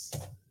sounds.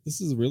 This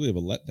is really a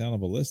letdown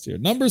of a list here.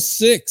 Number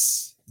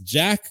 6,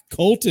 Jack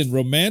Colton,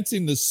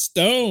 Romancing the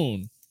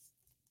Stone.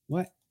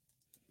 What?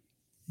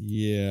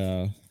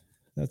 Yeah,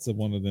 that's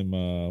one of them.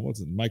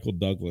 What's it? Michael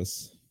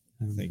Douglas,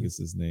 I think is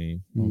his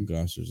name. Oh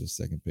gosh, there's a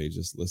second page.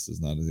 This list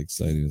is not as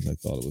exciting as I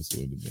thought it was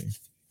going to be.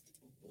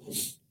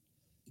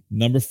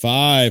 Number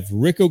 5,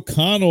 Rick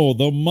O'Connell,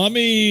 The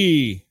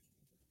Mummy.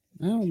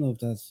 I don't know if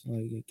that's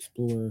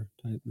explorer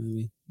type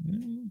movie.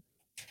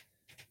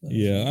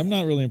 Yeah, I'm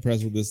not really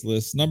impressed with this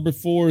list. Number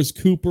 4 is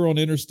Cooper on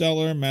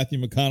Interstellar, Matthew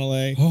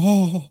McConaughey.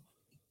 Oh,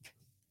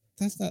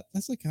 That's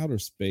like outer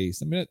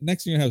space. I mean,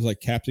 next thing you have is like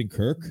Captain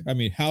Kirk. I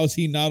mean, how is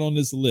he not on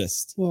this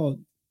list? Well,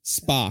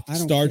 Spock, I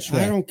don't Star care.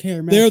 Trek. I don't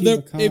care.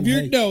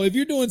 If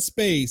you're doing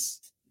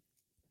space,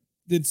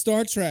 then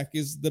Star Trek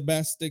is the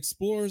best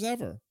explorers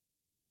ever.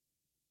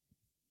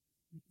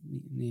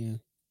 Yeah.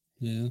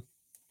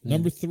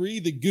 Number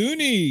 3, The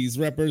Goonies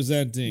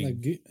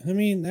representing. I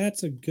mean,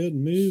 that's a good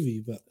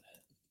movie, but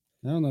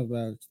I don't know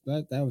about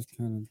that. That was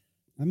kind of.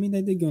 I mean,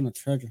 they did go on a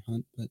treasure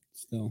hunt, but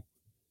still,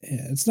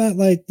 yeah, it's not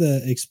like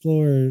the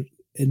Explorer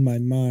in my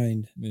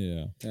mind.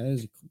 Yeah,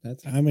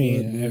 that's. I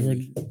mean, ever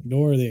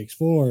Dora the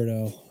Explorer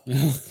though. I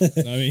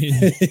mean,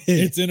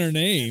 it's in her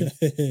name.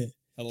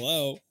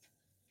 Hello.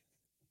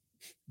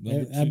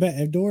 I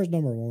bet Dora's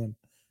number 1.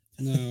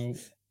 No.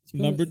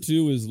 Number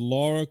 2 is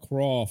Lara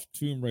Croft,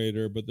 Tomb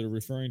Raider, but they're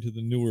referring to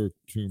the newer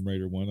Tomb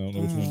Raider one. I don't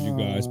know which one you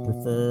guys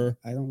prefer.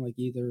 I don't like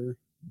either.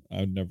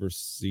 I've never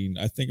seen.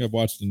 I think I've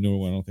watched the newer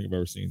one. I don't think I've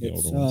ever seen the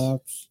older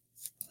ones.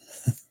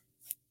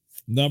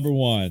 Number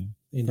 1,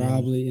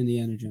 probably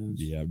Indiana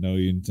Jones. Yeah, no,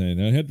 you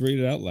didn't. I had to read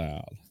it out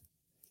loud.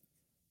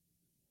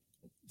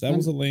 That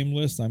was a lame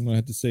list. I'm going to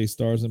have to say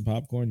Stars and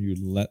Popcorn. You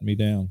let me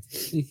down. I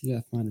think you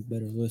got to find a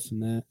better list than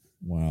that.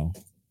 Wow.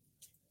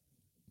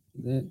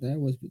 That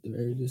was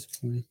very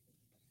disappointing.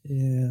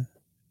 Yeah.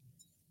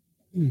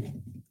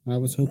 I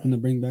was hoping to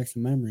bring back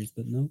some memories,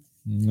 but nope.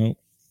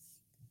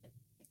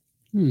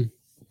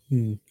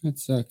 That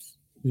sucks.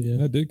 Yeah.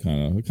 That did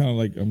kind of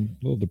like, I'm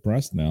a little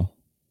depressed now.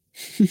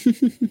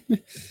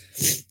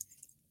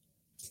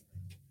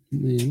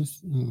 Man,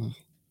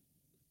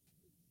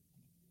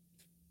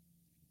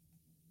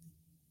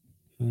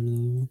 find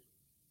another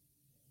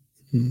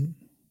one?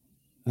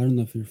 I don't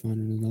know if you're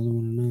finding another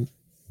one or not.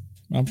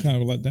 I'm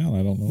kind of let down.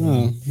 I don't know.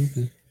 Oh,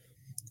 okay.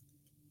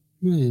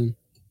 Man.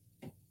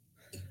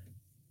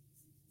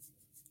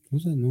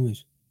 What's that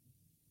noise?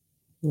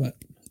 What?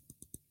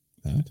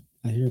 That?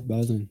 I hear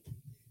buzzing.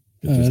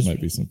 It just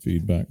might be some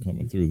feedback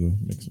coming through the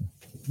mixer.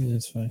 Yeah,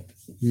 that's fine.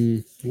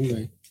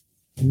 Okay.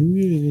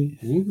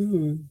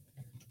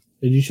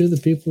 Did you show the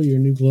people your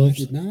new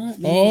gloves? I did not.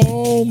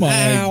 Oh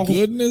my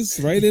goodness!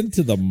 Right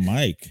into the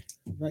mic.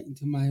 Right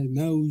into my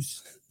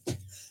nose.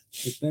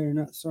 It better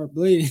not start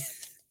bleeding.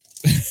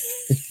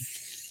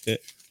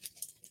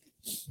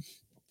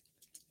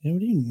 Yeah, we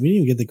didn't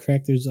even get to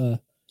crack those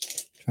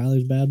try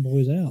those bad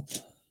boys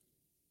out.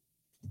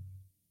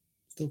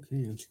 Still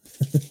can.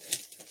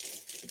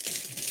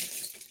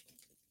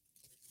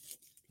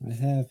 I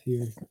have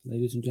here,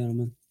 ladies and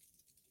gentlemen,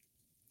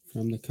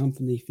 from the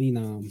company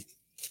Phenom,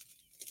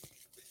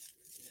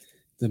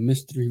 the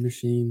Mystery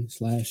Machine /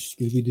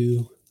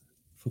 Scooby-Doo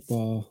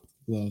football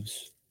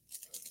gloves.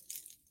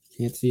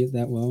 Can't see it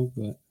that well,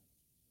 but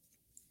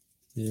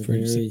they're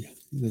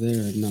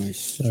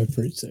nice. They're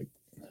pretty sick.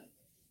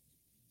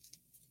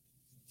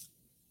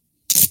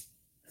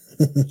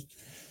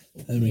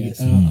 I mean,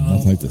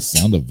 I like the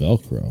sound of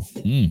Velcro.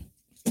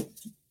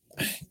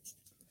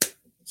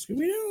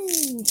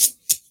 Scooby-Doo.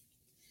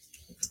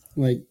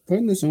 Like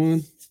putting this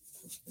on,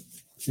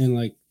 and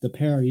like the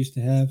pair I used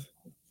to have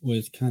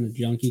was kind of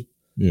junky.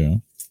 Yeah.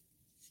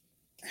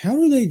 How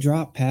do they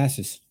drop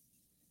passes?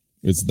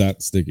 It's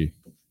that sticky.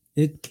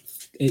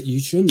 You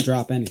shouldn't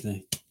drop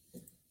anything.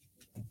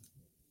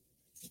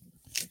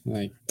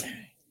 Like,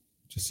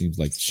 just seems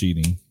like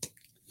cheating.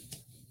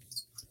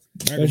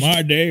 Back in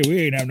my day,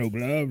 we ain't have no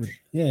gloves.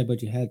 Yeah,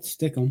 but you had to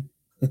stick them.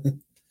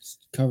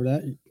 Cover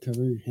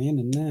your hand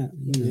in that.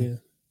 Yeah.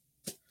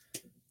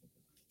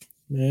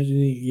 Imagine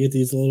you get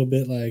these a little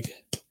bit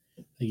like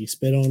you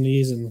spit on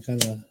these and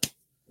kind of.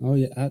 Oh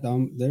yeah,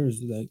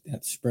 there's like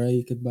that spray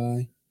you could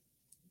buy.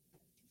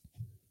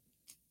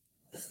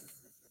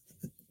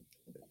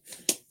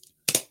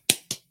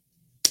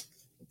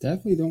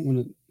 Definitely don't want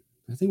to.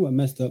 I think what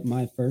messed up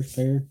my first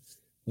pair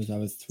was I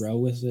would throw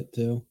with it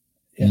too.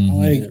 Yeah,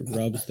 it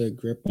rubs the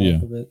grip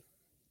off of it.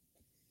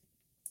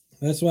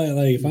 That's why,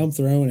 like, if I'm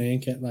throwing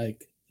and I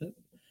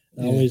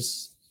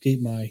always keep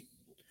my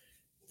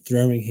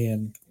throwing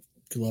hand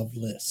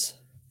gloveless.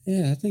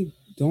 Yeah, I think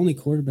the only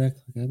quarterback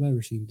I've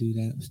ever seen do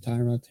that was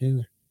Tyrod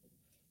Taylor.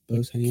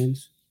 Both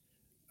hands.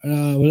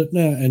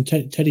 And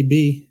Teddy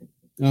B.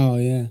 Oh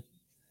yeah,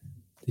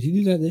 did he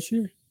do that this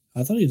year?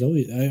 I thought he's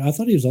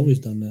always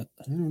done that.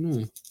 I don't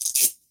know.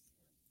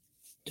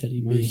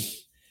 Teddy B.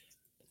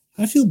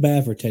 I feel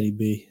bad for Teddy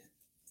B.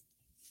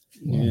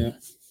 Yeah.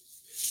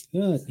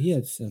 He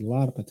has a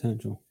lot of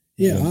potential.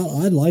 Yeah,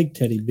 I like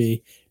Teddy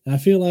B. And I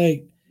feel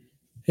like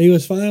he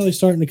was finally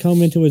starting to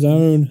come into his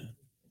own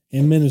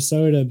in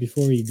Minnesota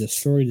before he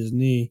destroyed his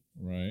knee.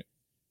 Right.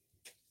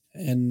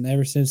 And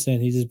ever since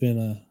then, he's just been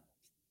a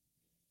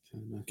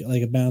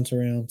bounce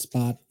around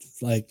spot,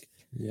 like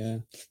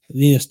a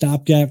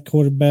stopgap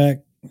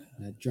quarterback,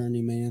 a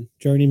journeyman,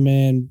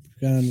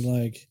 kind of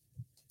like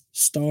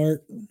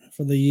start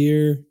for the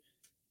year,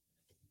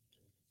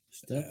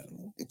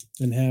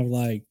 and have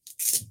like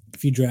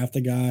if you draft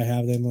a guy,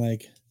 have them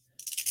like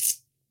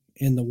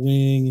in the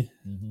wing,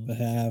 but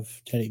have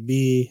Teddy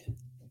B.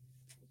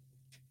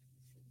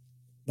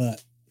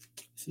 But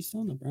is he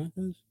still in the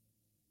Broncos?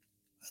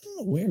 I don't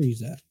know where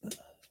he's at.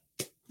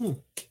 Huh.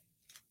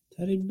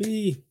 Teddy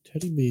B.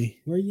 Teddy B.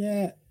 Where you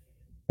at?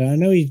 But I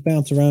know he's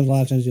bounced around a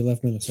lot since he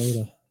left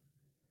Minnesota.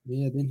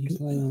 Yeah, didn't he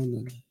play on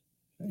the...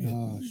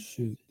 Oh,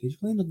 shoot. Did he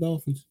play on the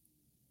Dolphins?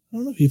 I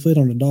don't know if he played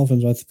on the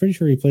Dolphins, but I'm pretty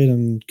sure he played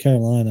in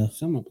Carolina.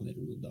 Someone played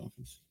on the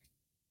Dolphins.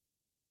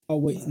 Oh,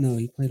 wait. No,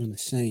 he played on the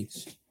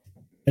Saints.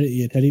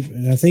 Teddy.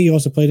 And I think he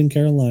also played in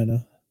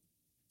Carolina.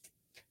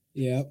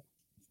 Yep.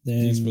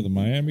 Then He's for the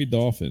Miami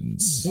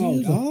Dolphins.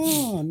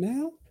 Oh,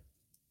 now?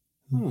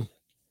 Huh.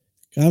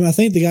 I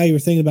think the guy you were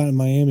thinking about in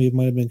Miami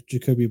might have been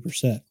Jacoby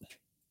Brissett.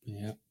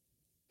 Yeah.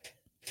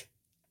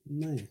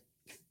 Man.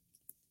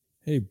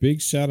 Hey,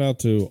 big shout out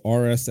to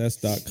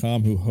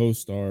RSS.com who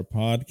host our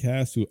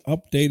podcast, who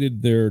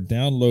updated their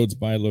downloads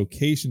by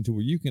location to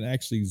where you can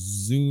actually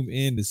zoom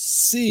in to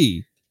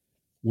see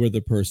where the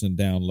person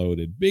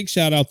downloaded. Big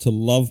shout out to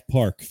Love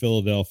Park,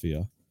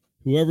 Philadelphia.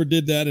 Whoever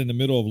did that in the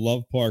middle of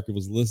Love Park and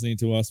was listening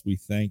to us, we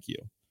thank you.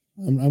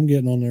 I'm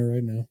getting on there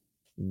right now.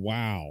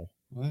 Wow.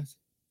 What?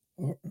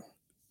 Oh,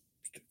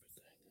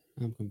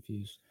 I'm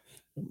confused.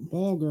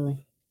 Ball girl.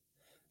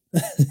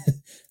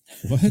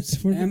 What?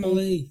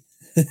 Emily.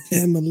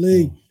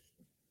 Emily. Oh.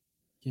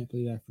 Can't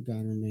believe I forgot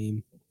her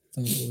name. It's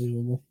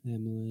unbelievable.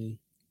 Emily.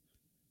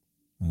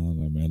 I don't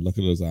know, man. Look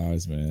at those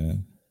eyes,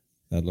 man.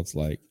 That looks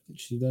like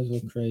She does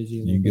look crazy.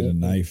 you can get a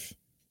knife.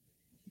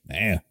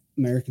 Man.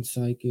 American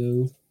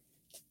Psycho.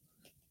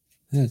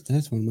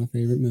 That's one of my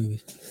favorite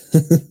movies.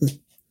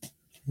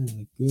 That's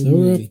a good So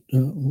movie.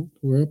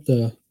 we're up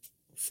to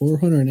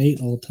 408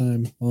 all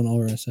time on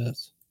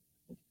RSS.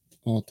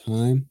 All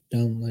time.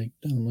 Downloads.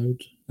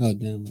 Oh,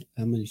 damn.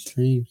 How many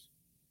streams?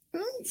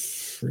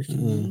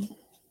 Freaking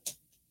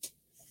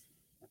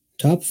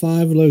Top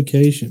 5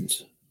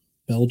 locations.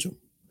 Belgium.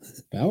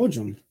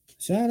 Belgium.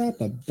 Shout out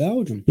to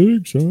Belgium.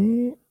 Big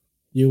shout.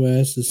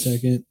 US is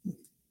second.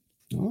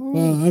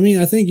 Oh. I mean,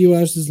 I think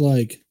US is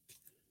like,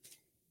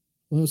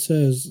 well, it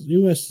says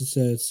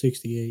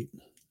 68.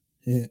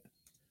 Yeah.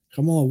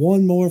 Come on,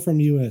 one more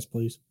from US,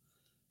 please.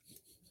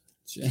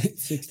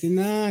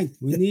 69.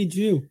 We need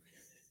you.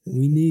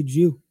 We need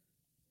you.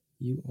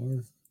 You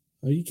are.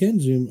 Oh, you can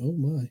zoom. Oh,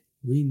 my.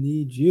 We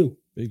need you.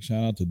 Big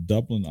shout out to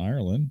Dublin,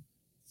 Ireland.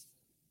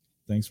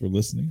 Thanks for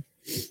listening.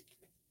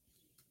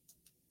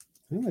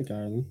 I like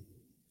Ireland.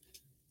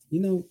 You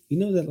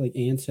know that like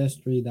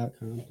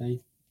ancestry.com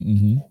thing?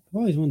 Mm-hmm. I've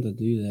always wanted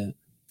to do that.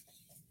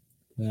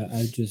 But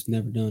I've just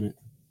never done it.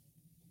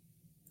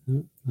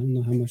 I don't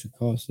know how much it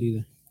costs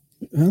either.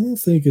 I don't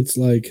think it's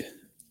like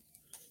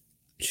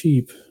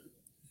cheap.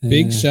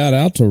 Big shout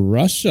out to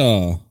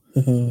Russia.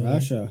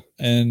 Russia.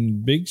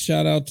 And big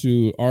shout out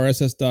to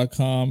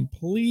RSS.com.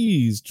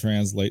 Please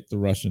translate the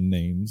Russian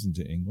names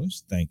into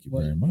English. Thank you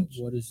very much.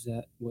 What is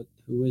that?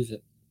 Who is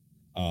it?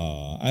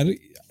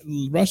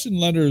 Russian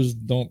letters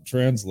don't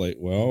translate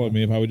well. I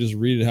mean, if I would just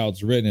read it how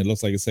it's written, it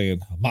looks like it's saying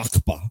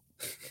Makba.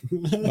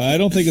 But I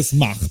don't think it's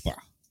Makba.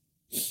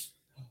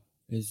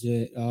 Is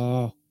it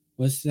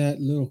what's that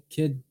little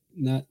kid?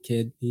 Not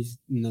kid, he's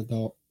an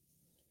adult.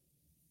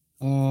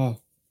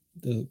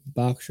 The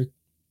boxer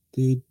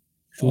dude.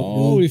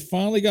 Oh, we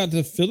finally got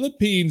the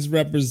Philippines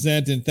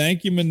representing.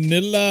 Thank you,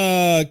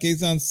 Manila,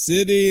 Quezon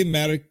City,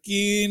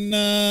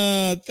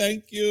 Marikina.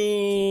 Thank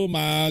you.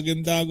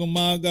 Magandang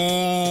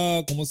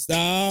umaga.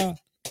 Kumusta?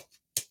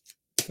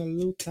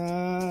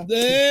 Kaluta.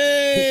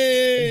 Hey,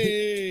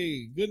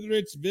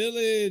 Goodrich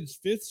Village,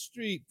 5th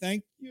Street.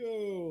 Thank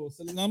you.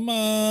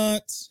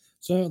 Salamat.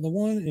 So the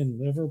one in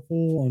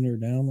Liverpool on your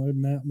download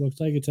map looks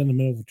like it's in the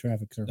middle of a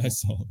traffic circle. I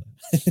saw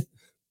that.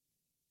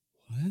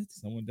 What?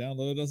 Someone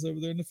downloaded us over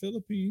there in the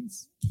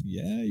Philippines.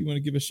 Yeah, you want to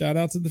give a shout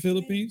out to the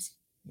Philippines?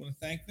 Want to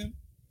thank them?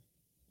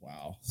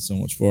 Wow, so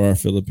much for our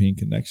Philippine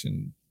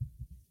connection.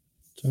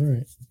 It's all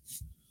right.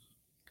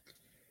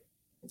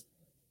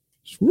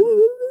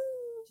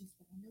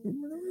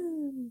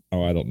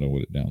 Oh, I don't know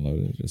what it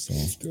downloaded. I just saw.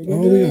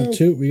 Oh,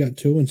 we got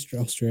two in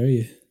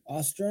Australia.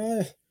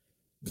 Australia.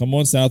 Come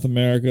on, South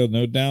America.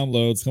 No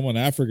downloads. Come on,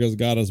 Africa's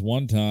got us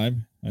one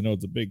time. I know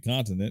it's a big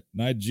continent.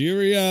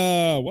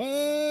 Nigeria.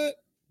 What?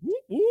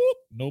 Whoop, whoop.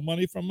 No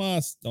money from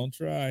us. Don't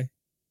try.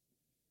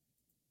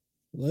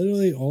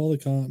 Literally all the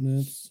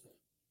continents,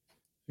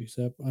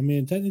 except, I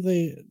mean,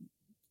 technically,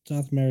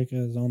 South America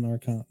is on our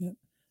continent,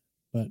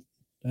 but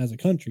as a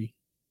country,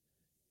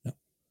 no.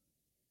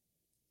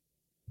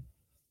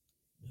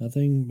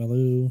 Nothing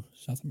below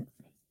South America.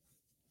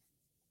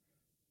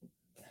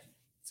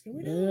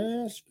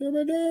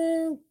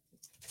 Scooby-Doo.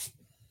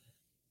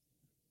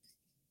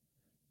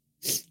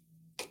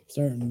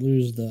 Starting to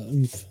lose the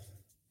oomph.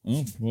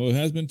 Oh, well, it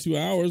has been 2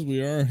 hours.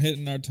 We are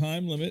hitting our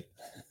time limit,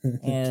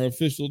 our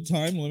official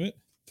time limit.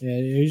 Yeah,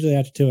 usually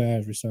after 2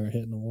 hours, we start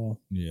hitting the wall.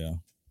 Yeah.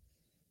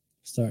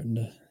 Starting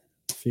to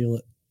feel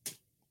it.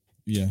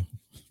 Yeah.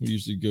 We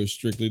usually go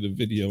strictly to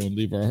video and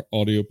leave our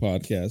audio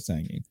podcast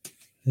hanging.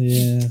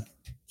 Yeah.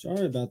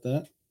 Sorry about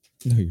that.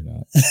 No, you're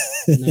not.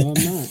 No,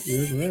 I'm not.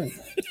 You're right.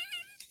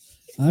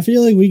 I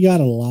feel like we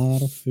got a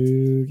lot of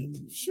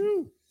food.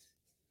 Sure.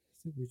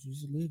 I think we should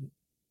just leave it.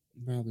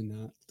 Probably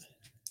not.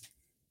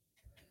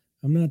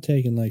 I'm not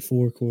taking like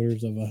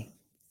 4/4 of a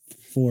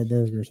 4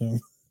 burgers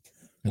home.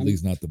 At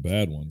least not the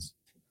bad ones.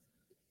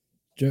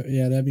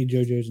 Yeah, that'd be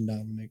JoJo's and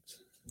Dominic's.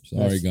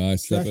 Sorry,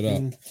 guys. Step it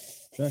up.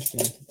 Trash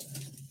can.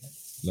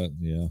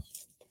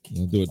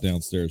 I'll do it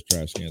downstairs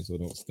trash can so it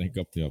don't stink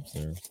up the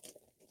upstairs.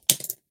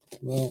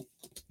 Well,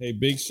 hey,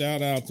 big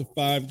shout out to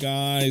Five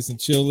Guys and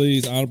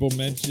Chili's. Honorable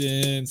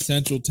mention,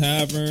 Central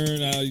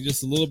Tavern. You're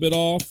just a little bit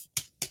off.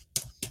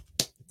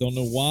 Don't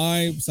know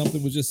why.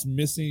 Something was just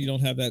missing. You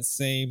don't have that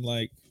same,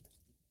 like,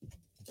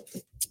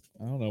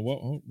 I don't know.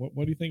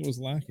 What do you think was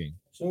lacking?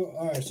 So,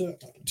 all right. So,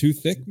 too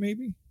thick,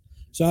 maybe?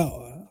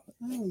 So,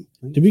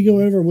 did we go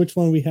over which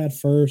one we had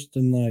first?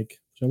 And, like,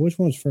 so which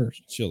one was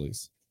first?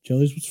 Chili's.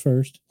 Chili's was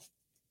first.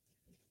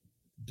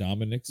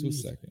 Dominic's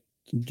was second.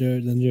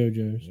 Then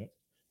JoJo's. Yep.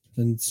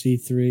 Then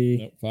C3.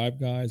 Nope, Five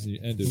Guys, and you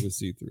ended with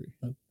C3.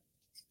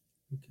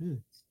 Okay.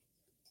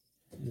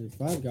 And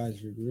Five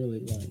Guys would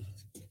really like.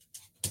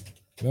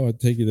 Well,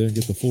 I'd take you there and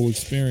get the full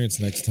experience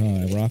next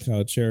time. Rock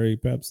out a cherry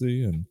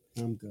Pepsi and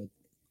I'm good.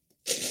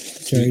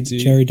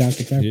 Cherry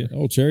Dr. Pepper. Yeah.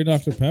 Oh, cherry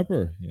Dr.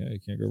 Pepper. Yeah, you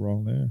can't go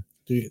wrong there.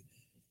 Dude,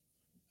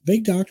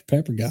 big Dr.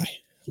 Pepper guy.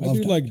 I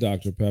do like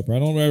Dr. Pepper. I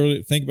don't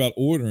really think about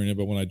ordering it,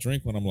 but when I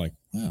drink one, I'm like,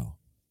 wow,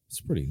 it's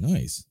pretty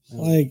nice.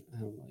 I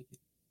don't like it.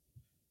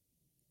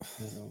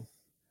 At all.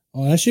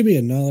 Oh, that should be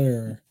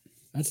another.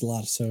 That's a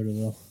lot of soda,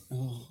 though.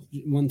 Oh,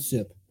 one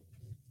sip.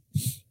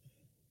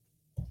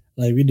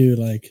 Like, we do,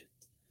 like,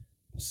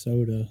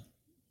 soda,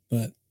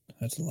 but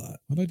that's a lot.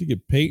 I'd like to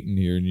get Peyton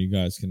here, and you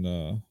guys can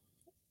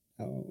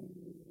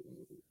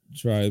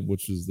try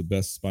which is the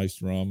best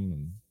spiced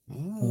rum.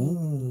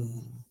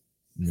 And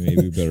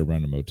maybe we better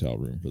run a motel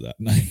room for that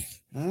night.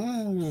 No, I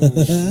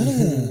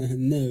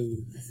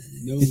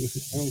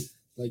don't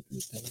like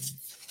motel.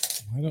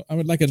 I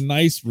would like a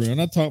nice room. I'm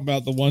not talking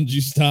about the ones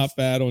you stop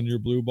at on your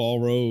Blue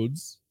Ball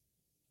roads.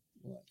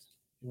 What?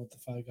 You want the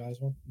Five Guys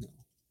one? No.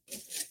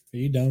 Are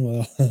you done?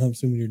 Well, I'm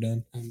assuming you're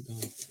done. I'm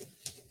done.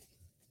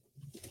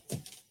 I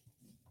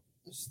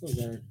still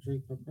gotta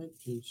drink my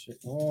protein shit.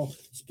 Oh,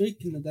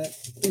 speaking of that,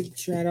 big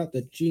shout out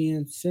to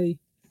GNC.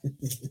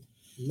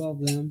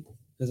 Love them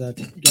because I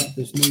got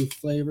this new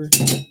flavor,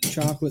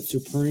 chocolate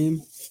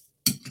supreme.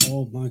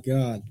 Oh my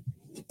god,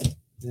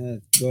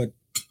 that's good.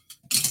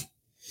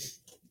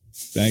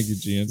 Thank you,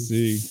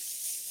 GNC.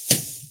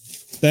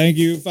 Thank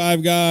you,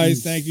 Five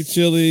Guys. Thank you,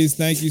 Chili's.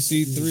 Thank you,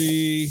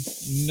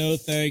 C3. No,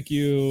 thank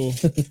you,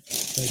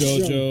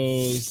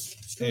 JoJo's.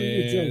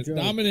 And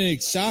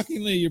Dominic,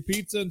 shockingly, your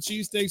pizza and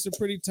cheesesteaks are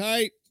pretty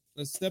tight.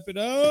 Let's step it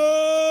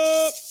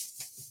up.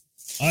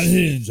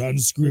 Unhinged,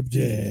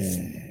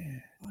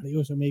 unscripted.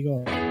 Adios,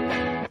 amigo.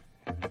 And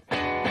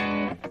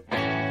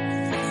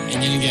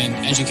then again,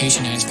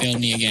 education has failed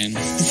me again.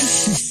 Crap.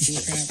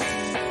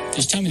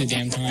 Just tell me the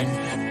damn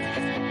time.